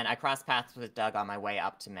 And then I crossed paths with Doug on my way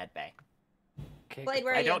up to Medbay. Okay, Blade,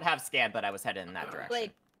 where are I you? don't have scan, but I was headed in that direction.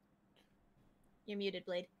 Blade. You're muted,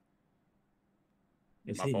 Blade.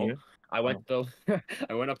 Is My he fault. here? I went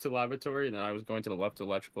I went up to the laboratory and then I was going to the left to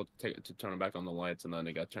electrical to turn back on the lights and then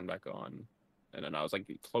it got turned back on. And then I was like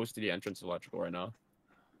close to the entrance to electrical right now.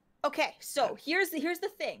 Okay, so here's the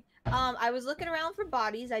thing. I was looking around for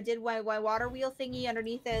bodies. I did my water wheel thingy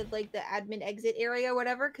underneath the admin exit area or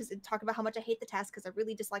whatever, because it talked about how much I hate the task because I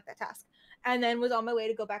really dislike that task. And then was on my way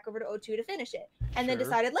to go back over to O2 to finish it. And then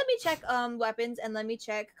decided let me check weapons and let me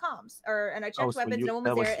check comms. And I checked weapons, no one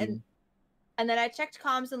was there, and then I checked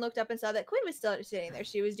comms and looked up and saw that Quinn was still sitting there.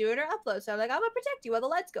 She was doing her upload. So I'm like, I'm gonna protect you while the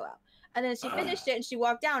lights go out. And then she finished it and she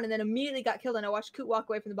walked down and then immediately got killed and I watched Coot walk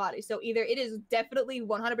away from the body. So either it is definitely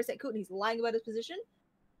 100% Coot and he's lying about his position.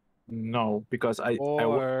 No, because I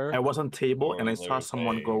was on table and I saw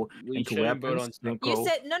someone go into weapons. Then go... You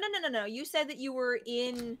said no. You said that you were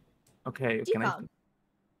in. Okay, decom. can I?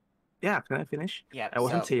 Yeah, can I finish? Yeah. I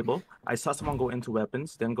was on table. I saw someone go into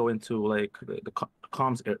weapons, then go into like the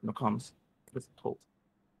comms. No comms. What's it called?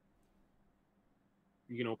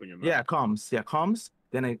 You can open your mouth. Yeah, comms. Yeah, comms.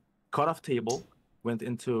 Then I cut off table, went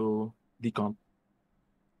into decomp.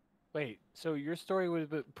 Wait, so your story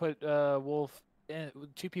would put Wolf and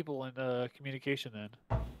two people in communication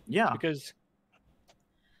then? Yeah. Because.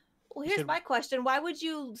 Well, here's my question: why would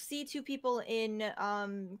you see two people in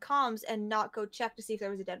comms and not go check to see if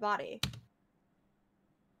there was a dead body?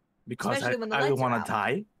 Because especially when the I lights don't are want out. to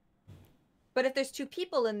die. But if there's two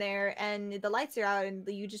people in there and the lights are out and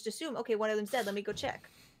you just assume, okay, one of them's dead, let me go check.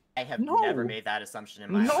 I have never made that assumption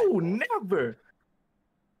in my life. No, never.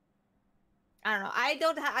 I don't know. I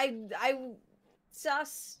don't. I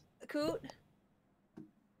sus Coot.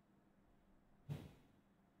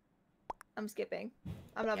 I'm skipping.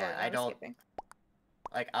 I'm not voting. I'm skipping.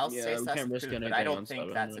 Like I'll say sus of Coot, but I don't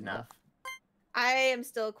think that's enough. I am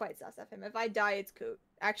still quite sus of him. If I die, it's Coot.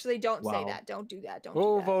 Actually, don't say that. Don't do that. Don't. Who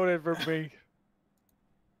do that. voted for me?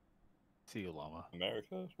 See you, Llama.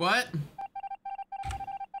 America. What?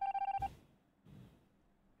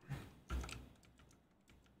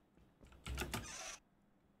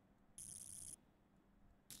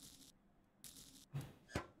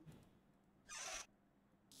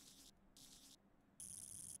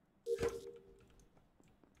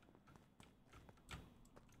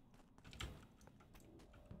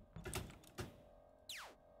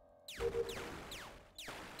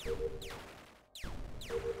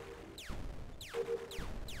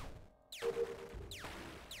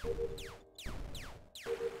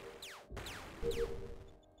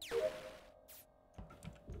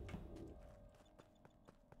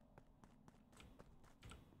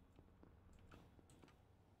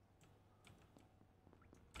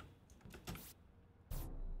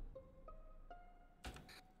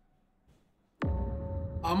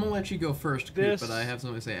 I'm gonna let you go first, Coop, but I have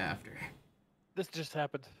something to say after. This just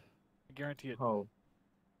happened. I guarantee it. Oh.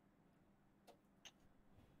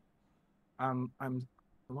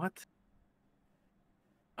 What?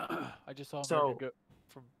 I just saw him So- go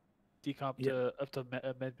from decomp Yeah. to up to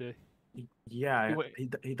med bay. Yeah, Wait.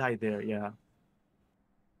 he died there. Yeah.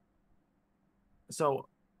 So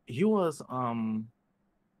he was oh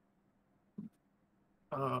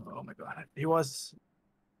my god, he was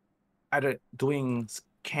either doing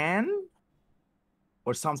scan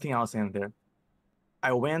or something else in there.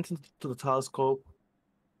 I went to the telescope,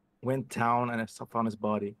 went down, and I found his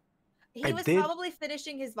body. He I was did- probably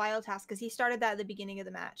finishing his vial task because he started that at the beginning of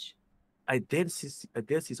the match. I did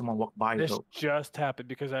see someone walk by This though. just happened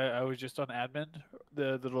because I was just on admin,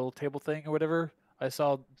 the little table thing or whatever. I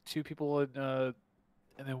saw 2 people and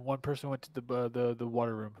then one person went to the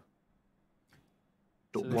water room.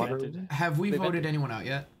 The So they water. vented. Have we They voted vented. anyone out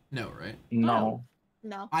yet? No, right? No.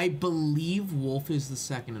 No, I believe Wolf is the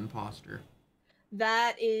second imposter.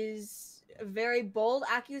 that is a very bold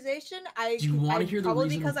accusation. Do you want to hear the probably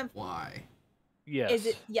reason because I'm. why? Yes. Is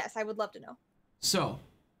it? Yes, I would love to know. So,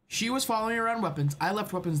 she was following around weapons. I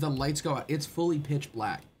left weapons, the lights go out. It's fully pitch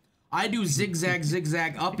black. I do zigzag,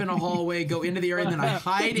 zigzag, up in a hallway, go into the area, and then I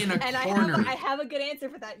hide in a And corner. I have a good answer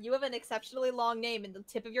for that. You have an exceptionally long name, and the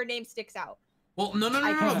tip of your name sticks out. Well, no,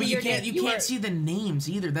 I can but see you your can't name. you You can't were- see the names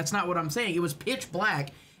either. That's not what I'm saying. It was pitch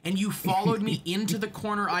black, and you followed me into the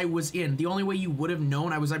corner I was in. The only way you would have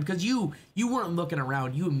known I was because you weren't looking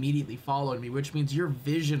around. You immediately followed me, which means your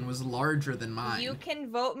vision was larger than mine. You can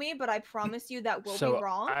vote me, but I promise you that will So be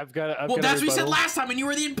wrong. I've got. well, that's what we said last time, and you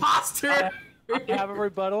were the imposter. I have a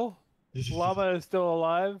rebuttal. Llama is still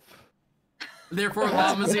alive. Therefore,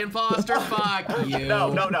 Llama's the imposter. Fuck you.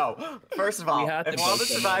 No. First of all, We have to if Llama vote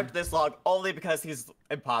survived this long only because he's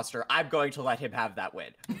imposter, I'm going to let him have that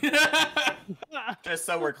win. Just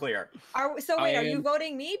so we're clear. So wait, are you am-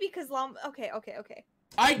 voting me because Okay.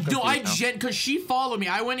 Because she followed me.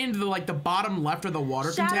 I went into the bottom left of the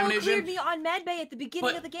water Shadow contamination. cleared me on medbay at the beginning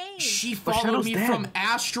But of the game. She But followed Shadow's me dead. from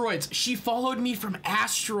asteroids. She followed me from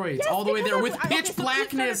asteroids Yes, all the way because there with okay, pitch so Pete started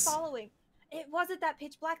blackness. following. It wasn't that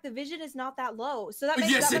pitch black. The vision is not that low. So that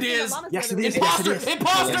makes Yes, that it must mean that is. Llama's Yes, the other it is. one. Imposter! Yes, it is.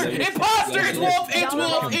 Imposter! Yes, it is. Imposter! Yes, It's it Wolf! is. It's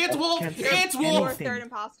Wolf! It's Wolf! Can't see It's You're Wolf! anything. third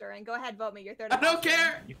imposter, and go ahead, vote me. You're third I imposter. don't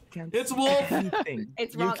care. You can't It's see Wolf. anything.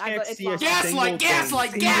 It's You wrong. I can't vote. It's see a wrong. Gaslight!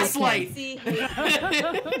 Gaslight! Gaslight! See,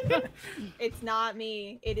 it's not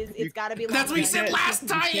me. It's You- got to be. That's what we Llama. said last You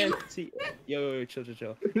time. can't see. Yo, chill.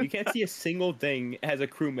 You can't see a single thing as a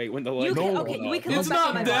crewmate when the lights can- go okay, off. we can It's look back not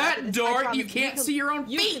in my that box. I dark. promise You can't see your own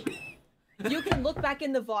feet. You can look back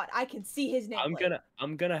in the VOD. I can see his name.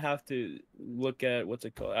 I'm gonna have to look at what's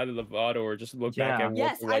it called, either the VOD or just look back Yeah. at. What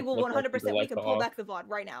Yes, the I lights will look like 100%. when the We lights can go pull off. back the VOD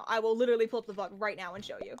right now. I will literally pull up the VOD right now and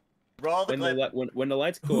show you. Roll the clip. When the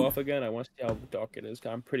lights go off again, I want to see how dark it is.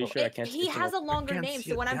 I'm pretty sure I can't. He see has a longer can't name, see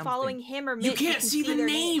so a when I'm damn following thing. him or Mitch, You can't see the their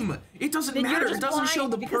names. name. It doesn't Then you're matter. It just doesn't show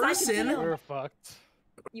blind the because I can see person. them. We're fucked.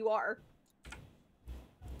 You are.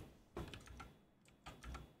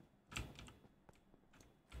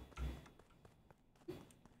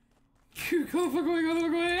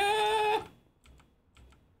 Ah!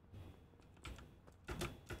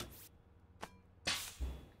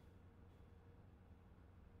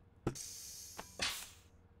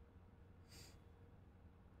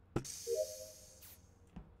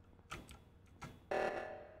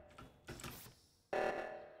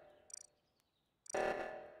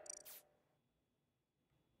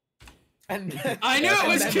 And I knew it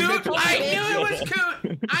was and cute. then- I knew it was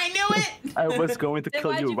cute. I knew it. I was going to Then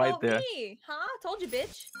kill why'd you you right vote there. me? Huh? Told you,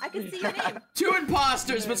 bitch. I can see your name. 2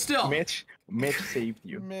 imposters, but still. Mitch saved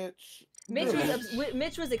you. Mitch.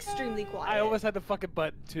 Mitch was extremely quiet. I almost had the fucking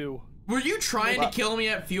button too. Were you trying to kill me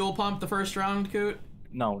at fuel pump the first round, Coot?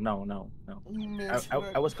 No. Mitch,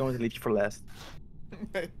 I was going to leave you for last.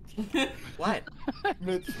 What?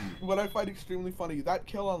 Mitch, what I find extremely funny, that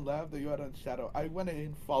kill on Lav that you had on Shadow, I went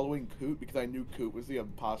in following Coot because I knew Coot was the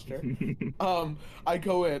imposter. I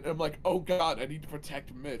go in and I'm like, oh god, I need to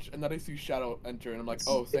protect Mitch. And then I see Shadow enter and I'm like,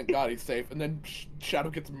 oh, thank god he's safe. And then Shadow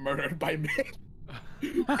gets murdered by Mitch.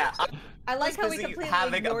 Yeah, I like how we busy completely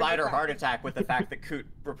having a ignored the minor fact- heart attack with the fact that Coot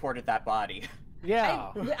reported that body.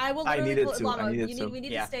 Yeah. I will I literally needed pull, to. Llama, I needed to. we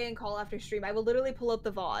need Yeah. to stay and call after stream. I will literally pull up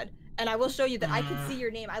the VOD and I will show you that I could see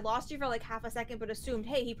your name. I lost you for like half a second, but assumed,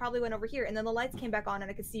 hey, he probably went over here, and then the lights came back on and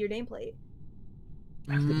I could see your nameplate.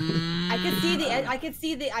 I could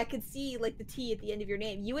see like the T at the end of your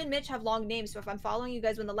name. You and Mitch have long names, so if I'm following you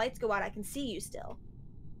guys when the lights go out, I can see you still.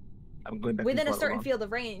 I'm going back Within a to certain Guatemala. field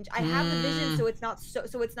of range. I have the vision, so it's not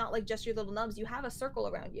it's not like just your little nubs. You have a circle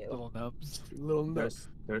around you. Little nubs. Little nubs.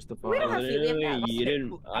 There's the We don't file. have feet, we have Literally gaps.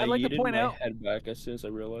 yeeted, I I'd like to yeeted point my out- head back as soon as I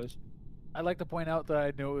realized. I'd like to point out that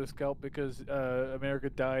I know it was Scalp because America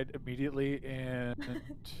died immediately, and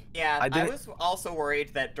Yeah, I I didn't- was also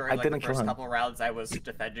worried that during I like the didn't kill first him. couple rounds I was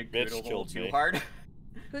defending Mitch Groot a little killed too me. hard.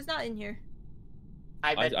 Who's not in here?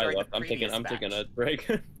 I meant I during left. the I'm taking previous a match. break.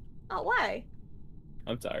 Oh, why?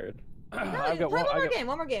 I'm tired. No, I've got play one.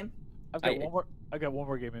 one more game. I've got one more. I got one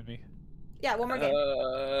more game in me. Yeah, one more game.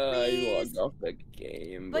 I Please. logged off the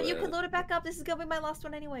game. But you could load it back up. This is gonna be my last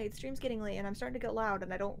one anyway. The stream's getting late, and I'm starting to get loud,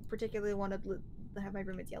 and I don't particularly want to have my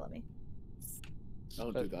roommates yell at me.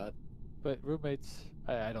 Don't do that. But roommates,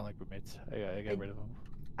 I don't like roommates. I got rid of them.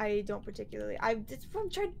 I don't particularly. I'm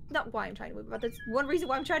trying. Not why I'm trying to move, but that's one reason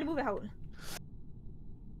why I'm trying to move out.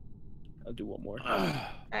 I'll do one more.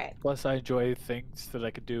 Alright. Plus, I enjoy things that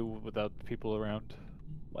I could do without people around.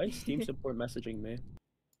 Why is Steam support messaging me?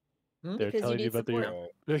 They're Because you telling you need about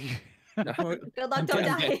their. No, Good luck, don't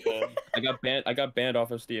die. I got banned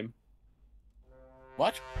off of Steam.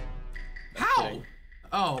 What? How?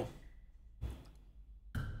 Oh.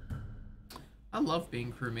 I love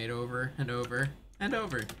being crewmate over and over and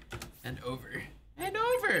over and over and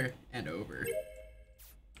over and over.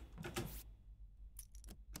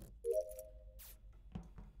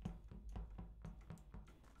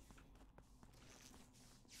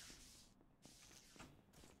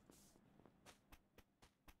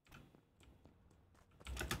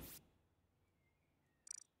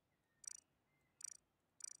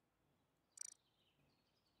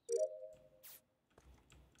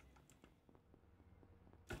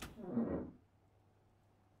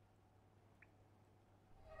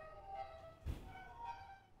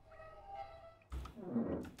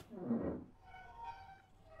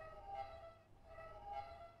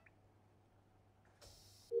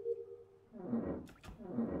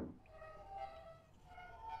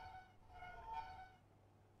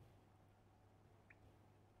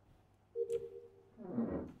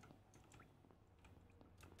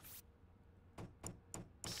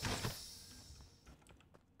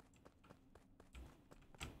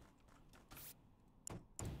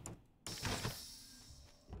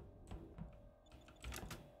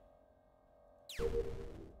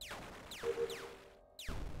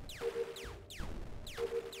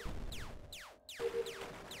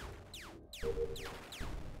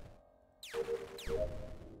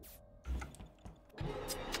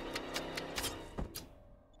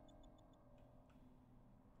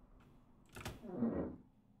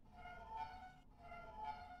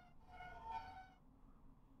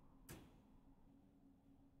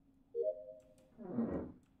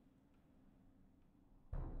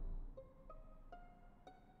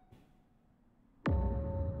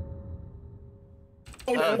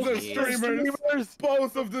 Both of the geez. streamers.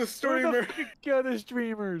 Both of the streamers. Got the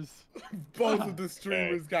streamers. Both of the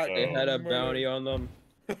streamers got. They had a murdered. bounty on them.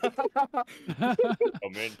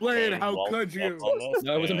 Blaine, how could you?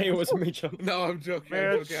 No, it wasn't me. It wasn't me, Joe. No, I'm joking.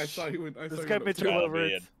 I'm joking. I saw you. I saw This you guy in made the- two Gotta over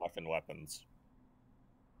be it. in fucking weapons.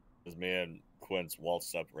 Because me and Quince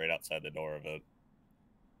waltzed up right outside the door of it.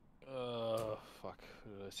 Fuck.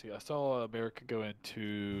 Who did I see? I saw America go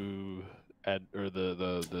into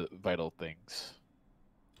the vital things.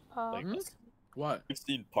 Like, What? We've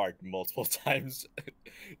seen Park multiple times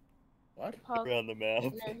What? around the map.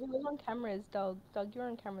 No, who was on cameras? Doug. Doug, you were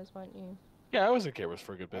on cameras, weren't you? yeah, I was in cameras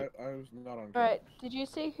for a good I bit. was not on. Alright, did you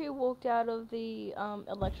see who walked out of the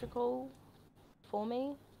electrical for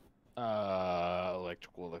me?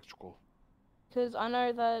 Electrical. Because I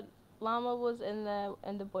know that Llama was in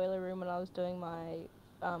the boiler room when I was doing my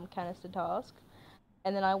canister task,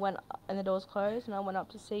 and then I went and the doors closed, and I went up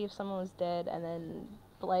to see if someone was dead, and then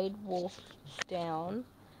Blade walked down,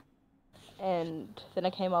 and then I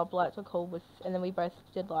came up, lights were cool and then we both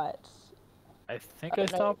did lights. I think I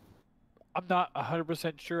saw. I'm not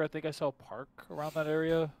 100% sure. I think I saw Park around that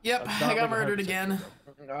area. Yep, I'm I not got like murdered 100% again.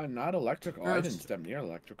 sure. Not electrical. I didn't step near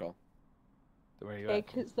electrical. Where you Yeah, at?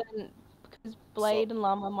 because Blade and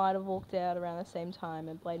Llama might have walked out around the same time,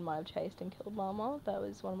 and Blade might have chased and killed Llama. That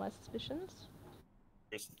was one of my suspicions.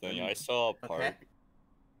 Here's the thing, I saw Park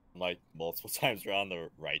like multiple times around the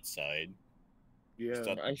right side. Yeah. Just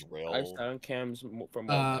at the I grill. found cams from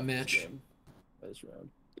Mitch. this round.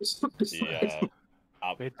 the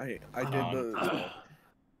I did the.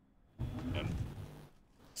 and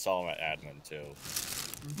saw him at admin too.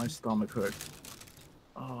 My stomach hurt.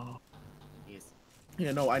 Oh. Jeez.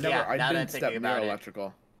 Yeah, no, I didn't step near about it.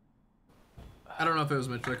 electrical. I don't know if it was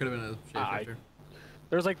Mitch. That could have been a shapeshifter.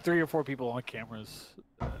 There's like 3 or 4 people on cameras,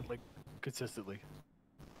 like consistently.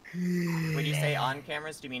 When you say on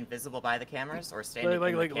cameras, do you mean visible by the cameras or standing in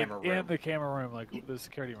the camera room? In the camera room, like the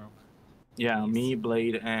security room. Yeah, me,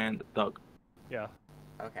 Blade, and Doug. Yeah.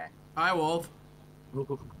 Okay. Hi, Wolf.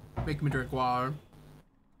 Make me drink water.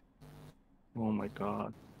 Oh my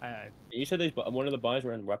god. You said one of the bodies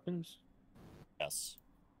were in weapons? Yes.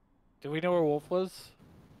 Do we know where Wolf was?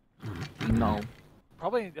 No.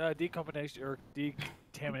 Probably decontamination or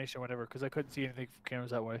decontamination or whatever, because I couldn't see anything from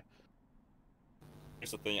cameras that way.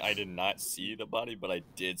 Here's the thing, I did not see the body, but I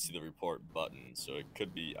did see the report button, so it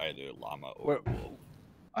could be either Llama or Wolf.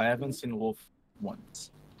 I haven't seen Wolf once.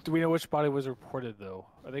 Do we know which body was reported though?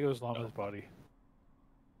 I think it was Llama's body.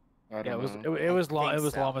 I Yeah, don't know. it was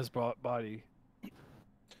Llama's body.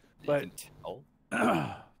 But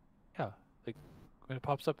yeah, like when it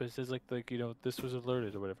pops up, it says like this was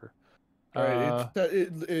alerted or whatever. Right,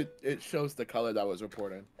 it shows the color that was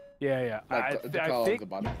reported. Yeah. Like the color of the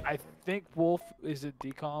body. I think Wolf is a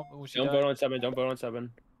decom. Don't vote on 7. Don't vote on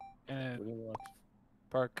 7. And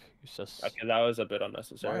Park, you sus. Okay, that was a bit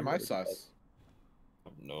unnecessary. Why am I sus? I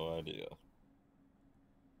have no idea.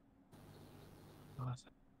 Oh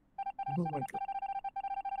my god.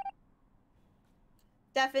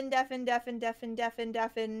 Deafen.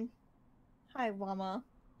 Hi, Llama.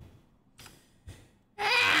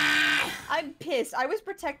 I'm pissed. I was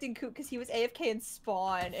protecting Coot because he was AFK in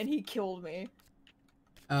spawn and he killed me.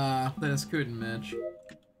 Then it's Coot and Mitch.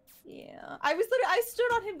 Yeah. I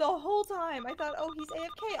stood on him the whole time. I thought, oh, he's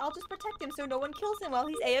AFK. I'll just protect him so no one kills him while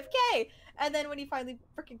he's AFK. And then when he finally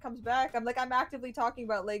freaking comes back, I'm actively talking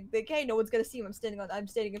about like, hey, no one's gonna see him. I'm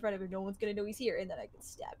standing in front of him. No one's gonna know he's here. And then I get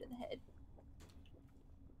stabbed in the head.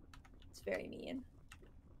 It's very mean.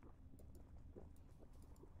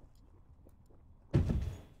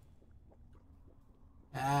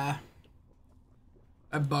 I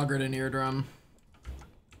buggered an eardrum.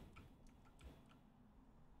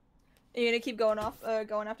 Are you gonna keep going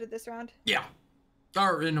after this round? Yeah.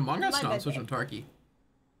 Or in Among Us? No, I'm switching to Tarky.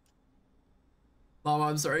 Llama,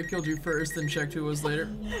 I'm sorry I killed you first, then checked who was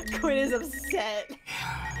later. Quinn is upset.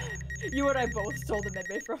 You and I both stole the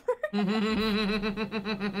medbay from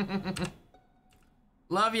her.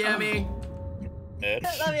 Love you, Emmy.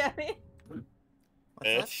 Love you, Emmy.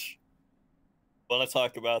 Ish. Want to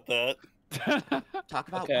talk about that? Talk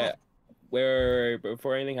about what? Where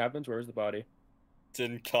before anything happens, where's the body? It's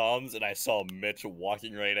in comms, and I saw Mitch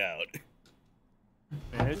walking right out.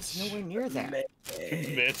 Mitch? Nowhere near there.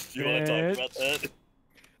 Mitch, do you want to talk about that?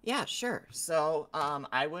 Yeah, sure. So,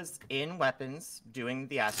 I was in weapons doing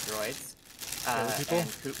the asteroids, and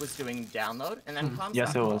Coot was doing download, and then comms.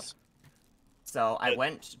 Yes, it was. So I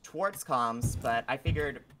went towards comms, but I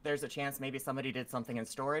figured there's a chance maybe somebody did something in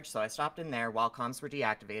storage, so I stopped in there while comms were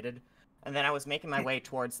deactivated, and then I was making my way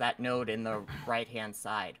towards that node in the right-hand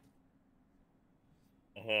side.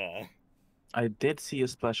 I did see a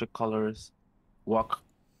splash of colors walk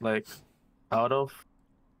like out of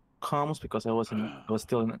comms because I was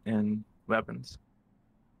still in weapons.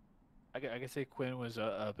 I can say Quinn was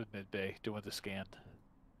up in mid bay doing the scan.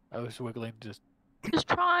 I was wiggling just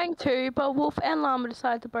trying to, but Wolf and Llama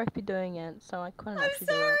decided to both be doing it, so I couldn't actually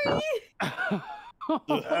do it.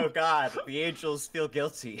 Oh god, the angels feel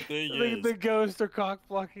guilty. The ghosts are cock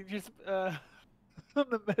blocking just on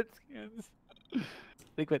the med scans.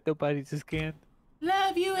 Think what nobody's to scan.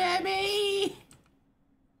 Love you, Emmy.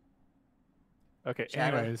 Okay,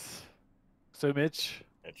 anyways. So Mitch.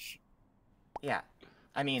 Yeah.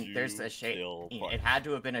 I mean, there's a shape. It had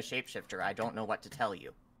to have been a shapeshifter. I don't know what to tell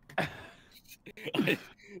you.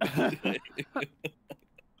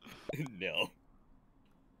 No.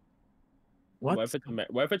 What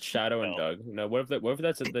if it's Shadow and Doug? No, what if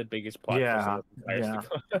that's the biggest plot? Yeah.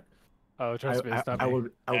 Oh, trust me, it's not I me.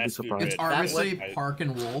 would be surprised. It's obviously Park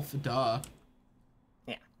and Wolf, duh.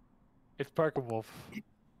 Yeah. It's Park and Wolf.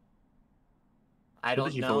 I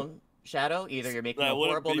don't know, Shadow. Either you're making a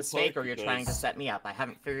horrible mistake or you're trying to set me up. I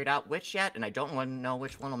haven't figured out which yet, and I don't want to know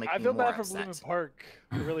which one will make me more upset. I feel bad for Bloom and Park.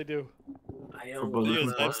 I really do.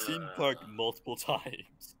 I've seen Park multiple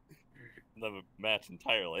times. The match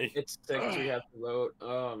entirely. It's 6. We have to vote.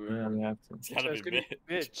 Oh man, we have to. It's gotta be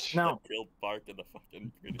Mitch. No. Killed Park in the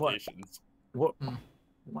fucking communications. What?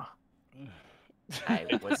 I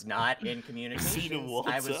was not in communications.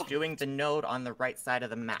 I was doing the node on the right side of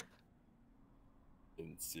the map.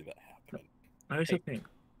 Didn't see that happen. Here's the thing.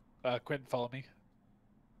 Quentin, follow me.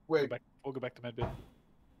 Wait. We'll go back to medbay.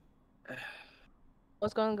 I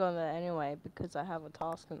was gonna go there anyway because I have a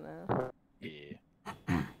task in there. Yeah.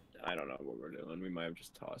 I don't know what we're doing. We might have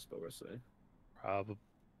just tossed, but we'll see. Probably.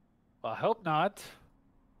 I hope not.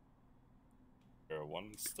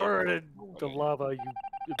 One step Burn in the lava, you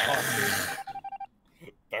imposter.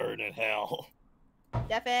 Burn in hell.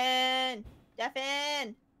 Stefan!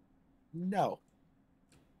 Stefan! No.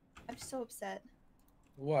 I'm so upset.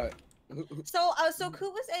 What? So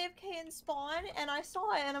Coot was AFK in spawn, and I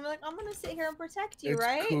saw it, and I'm like, I'm gonna sit here and protect you, It's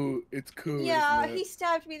right? Coot. It's Coot. Yeah, he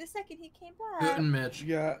stabbed me the second he came back. Coot and Mitch.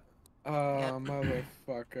 Yeah.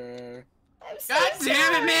 Motherfucker. I'm so God damn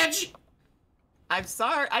it, sorry. Mitch! I'm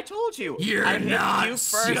sorry. I told you. You're I hit not you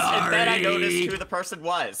first, and then I sorry. noticed who the person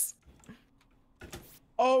was.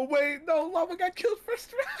 Oh wait, no, Llama got killed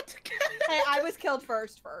first round again. Hey, I was killed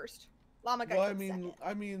first. Llama got Well, killed second.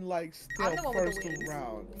 I mean, like, I'm still the one with first the wins.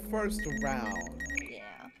 round. First round.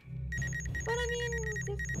 Yeah. But I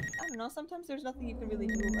mean, I don't know. Sometimes there's nothing you can really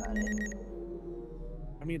do about it.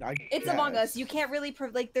 I mean, It's Among Us. You can't really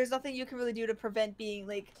like. There's nothing you can really do to prevent being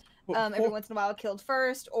like every once in a while killed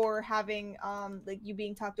first, or having like you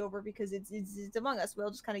being talked over because it's Among Us.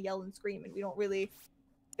 We'll just kind of yell and scream, and we don't really.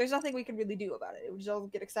 There's nothing we can really do about it. We just all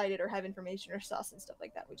get excited or have information or sus and stuff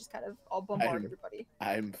like that. We just kind of all bombard everybody.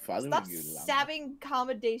 I'm following Stop you, Llama. stabbing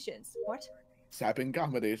accommodations. What? Sapping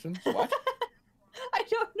accommodations? What? I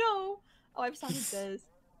don't know. Oh, I've seen says.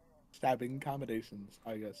 Stabbing accommodations,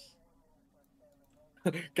 I guess.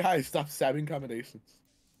 Guys, stop stabbing accommodations.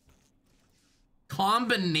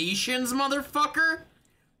 Combinations, motherfucker?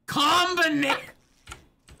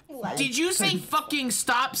 Did you say fucking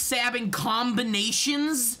stop stabbing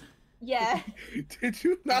combinations? Yeah. Did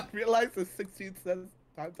you not realize the 16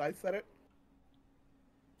 times I said it?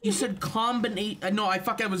 You said combinate. No, I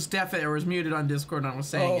was deaf. I was muted on Discord and I was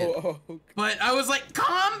saying it. Okay. But I was like,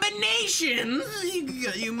 combinations?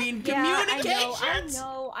 You mean communications?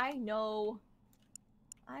 I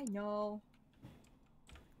know.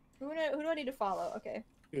 Who do I need to follow? Okay.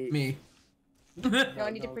 Me. No, I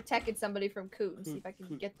need to protect somebody from Coot and see if I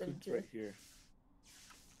can get them to. Right here.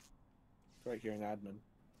 It's right here in admin.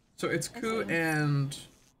 So it's Coot and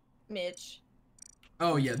Mitch.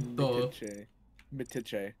 Oh yeah,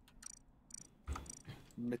 Mitiche.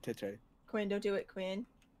 Quinn, don't do it, Quinn.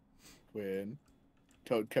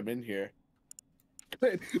 Toad, come in here.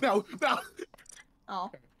 Quinn, no. Oh.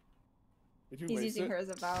 Did you He's waste using it? her as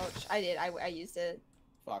a vouch. I did. I used it.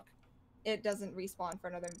 Fuck. It doesn't respawn for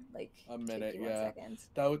another like A minute, 51 yeah. seconds.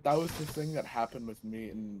 That was the thing that happened with me,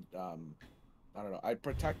 and I don't know. I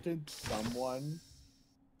protected someone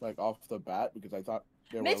like off the bat because I thought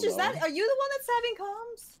they were Mitch, low. are you the one that's stabbing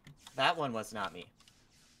comms? That one was not me.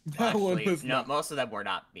 That one Actually, was no, not. most of them were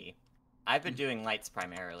not me. I've been doing lights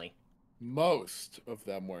primarily. Most of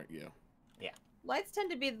them weren't you. Lights tend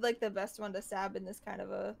to be like the best one to stab in this kind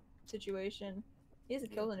of a situation. He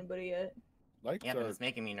hasn't killed anybody yet. Lights Yeah, but are it's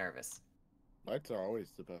making me nervous. lights are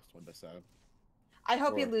always the best one to stab. I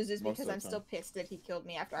hope he Or loses most because of the I'm still time. pissed that he killed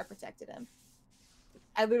me after I protected him.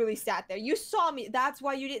 I literally sat there. You saw me. That's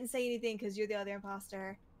why you didn't say anything, because you're the other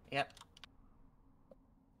imposter. Yep.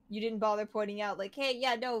 You didn't bother pointing out, like, hey,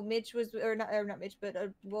 yeah, no, Mitch was, or not Mitch, but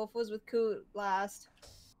Wolf was with Coot last.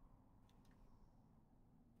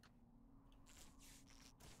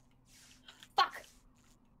 Fuck!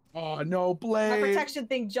 Oh no, Blade! My protection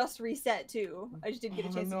thing just reset too. I just didn't get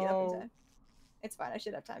a chance to get up in no. time. It's fine. I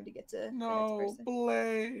should have time to get to the next No, person.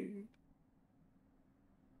 Blade!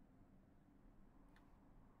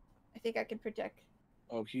 I think I can protect.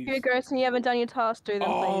 Oh, he's. Here, Gerson, you haven't done your task, do them,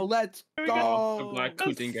 Oh, please. let's I'm go! glad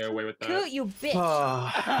Coot didn't get away with that. Coot, you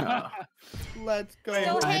bitch! Let's go!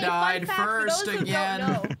 So, I hey, died fun fact, for first those who again. Don't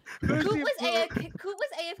know, Coot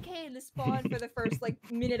was AFK in the spawn for the first like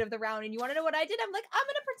minute of the round, and you want to know what I did? I'm like, I'm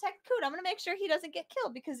gonna protect Coot. I'm gonna make sure he doesn't get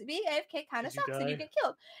killed because being AFK kind of Did you sucks and you die? get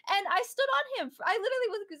killed. And I stood on him. I literally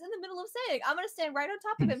was in the middle of saying, I'm gonna stand right on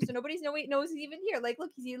top of him so nobody knows he's even here. Like,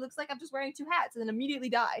 look, he looks like I'm just wearing two hats, and then immediately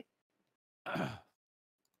die.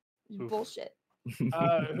 Oof. Bullshit. Who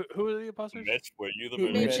are the imposters? Mitch, were you the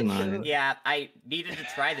Mitch murderer? Mitch and I. Yeah, I needed to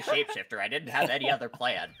try the shapeshifter. I didn't have any other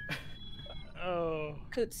plan. Oh.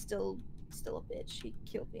 Coot's still a bitch. He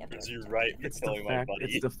killed me after. Is I you protected right him. for It's the killing my fact. buddy?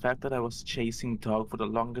 It's the fact that I was chasing Dog for the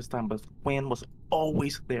longest time, but Quinn was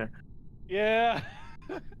always there. Yeah.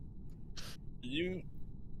 You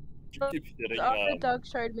keep hitting After Doug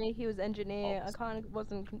showed me he was engineer, I kind of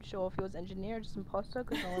wasn't sure if he was engineer or just imposter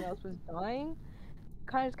because no one else was dying.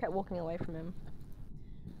 Kind of just kept walking away from him.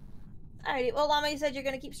 Alrighty. Well, Llama, you said you're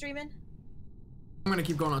gonna keep streaming. I'm gonna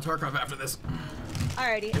keep going on Tarkov after this.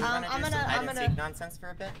 Alrighty. I'm gonna seek nonsense for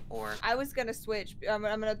a bit, or I was gonna switch. I'm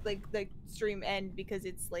gonna like stream end because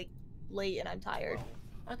it's like late and I'm tired.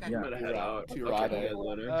 Okay. I'm gonna head out. Okay,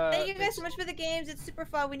 Thank you guys so much for the games. It's super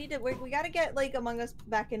fun. We gotta get like Among Us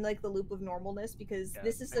back in like the loop of normalness because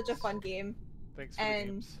this is such a fun game. Thanks for the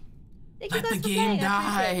games. Thank you Let guys the for game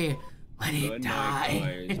playing. I appreciate die.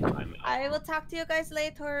 Let it die. I will talk to you guys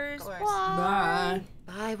later. course. Bye.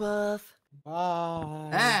 Bye. Bye, Wolf.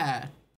 Bye. Ah.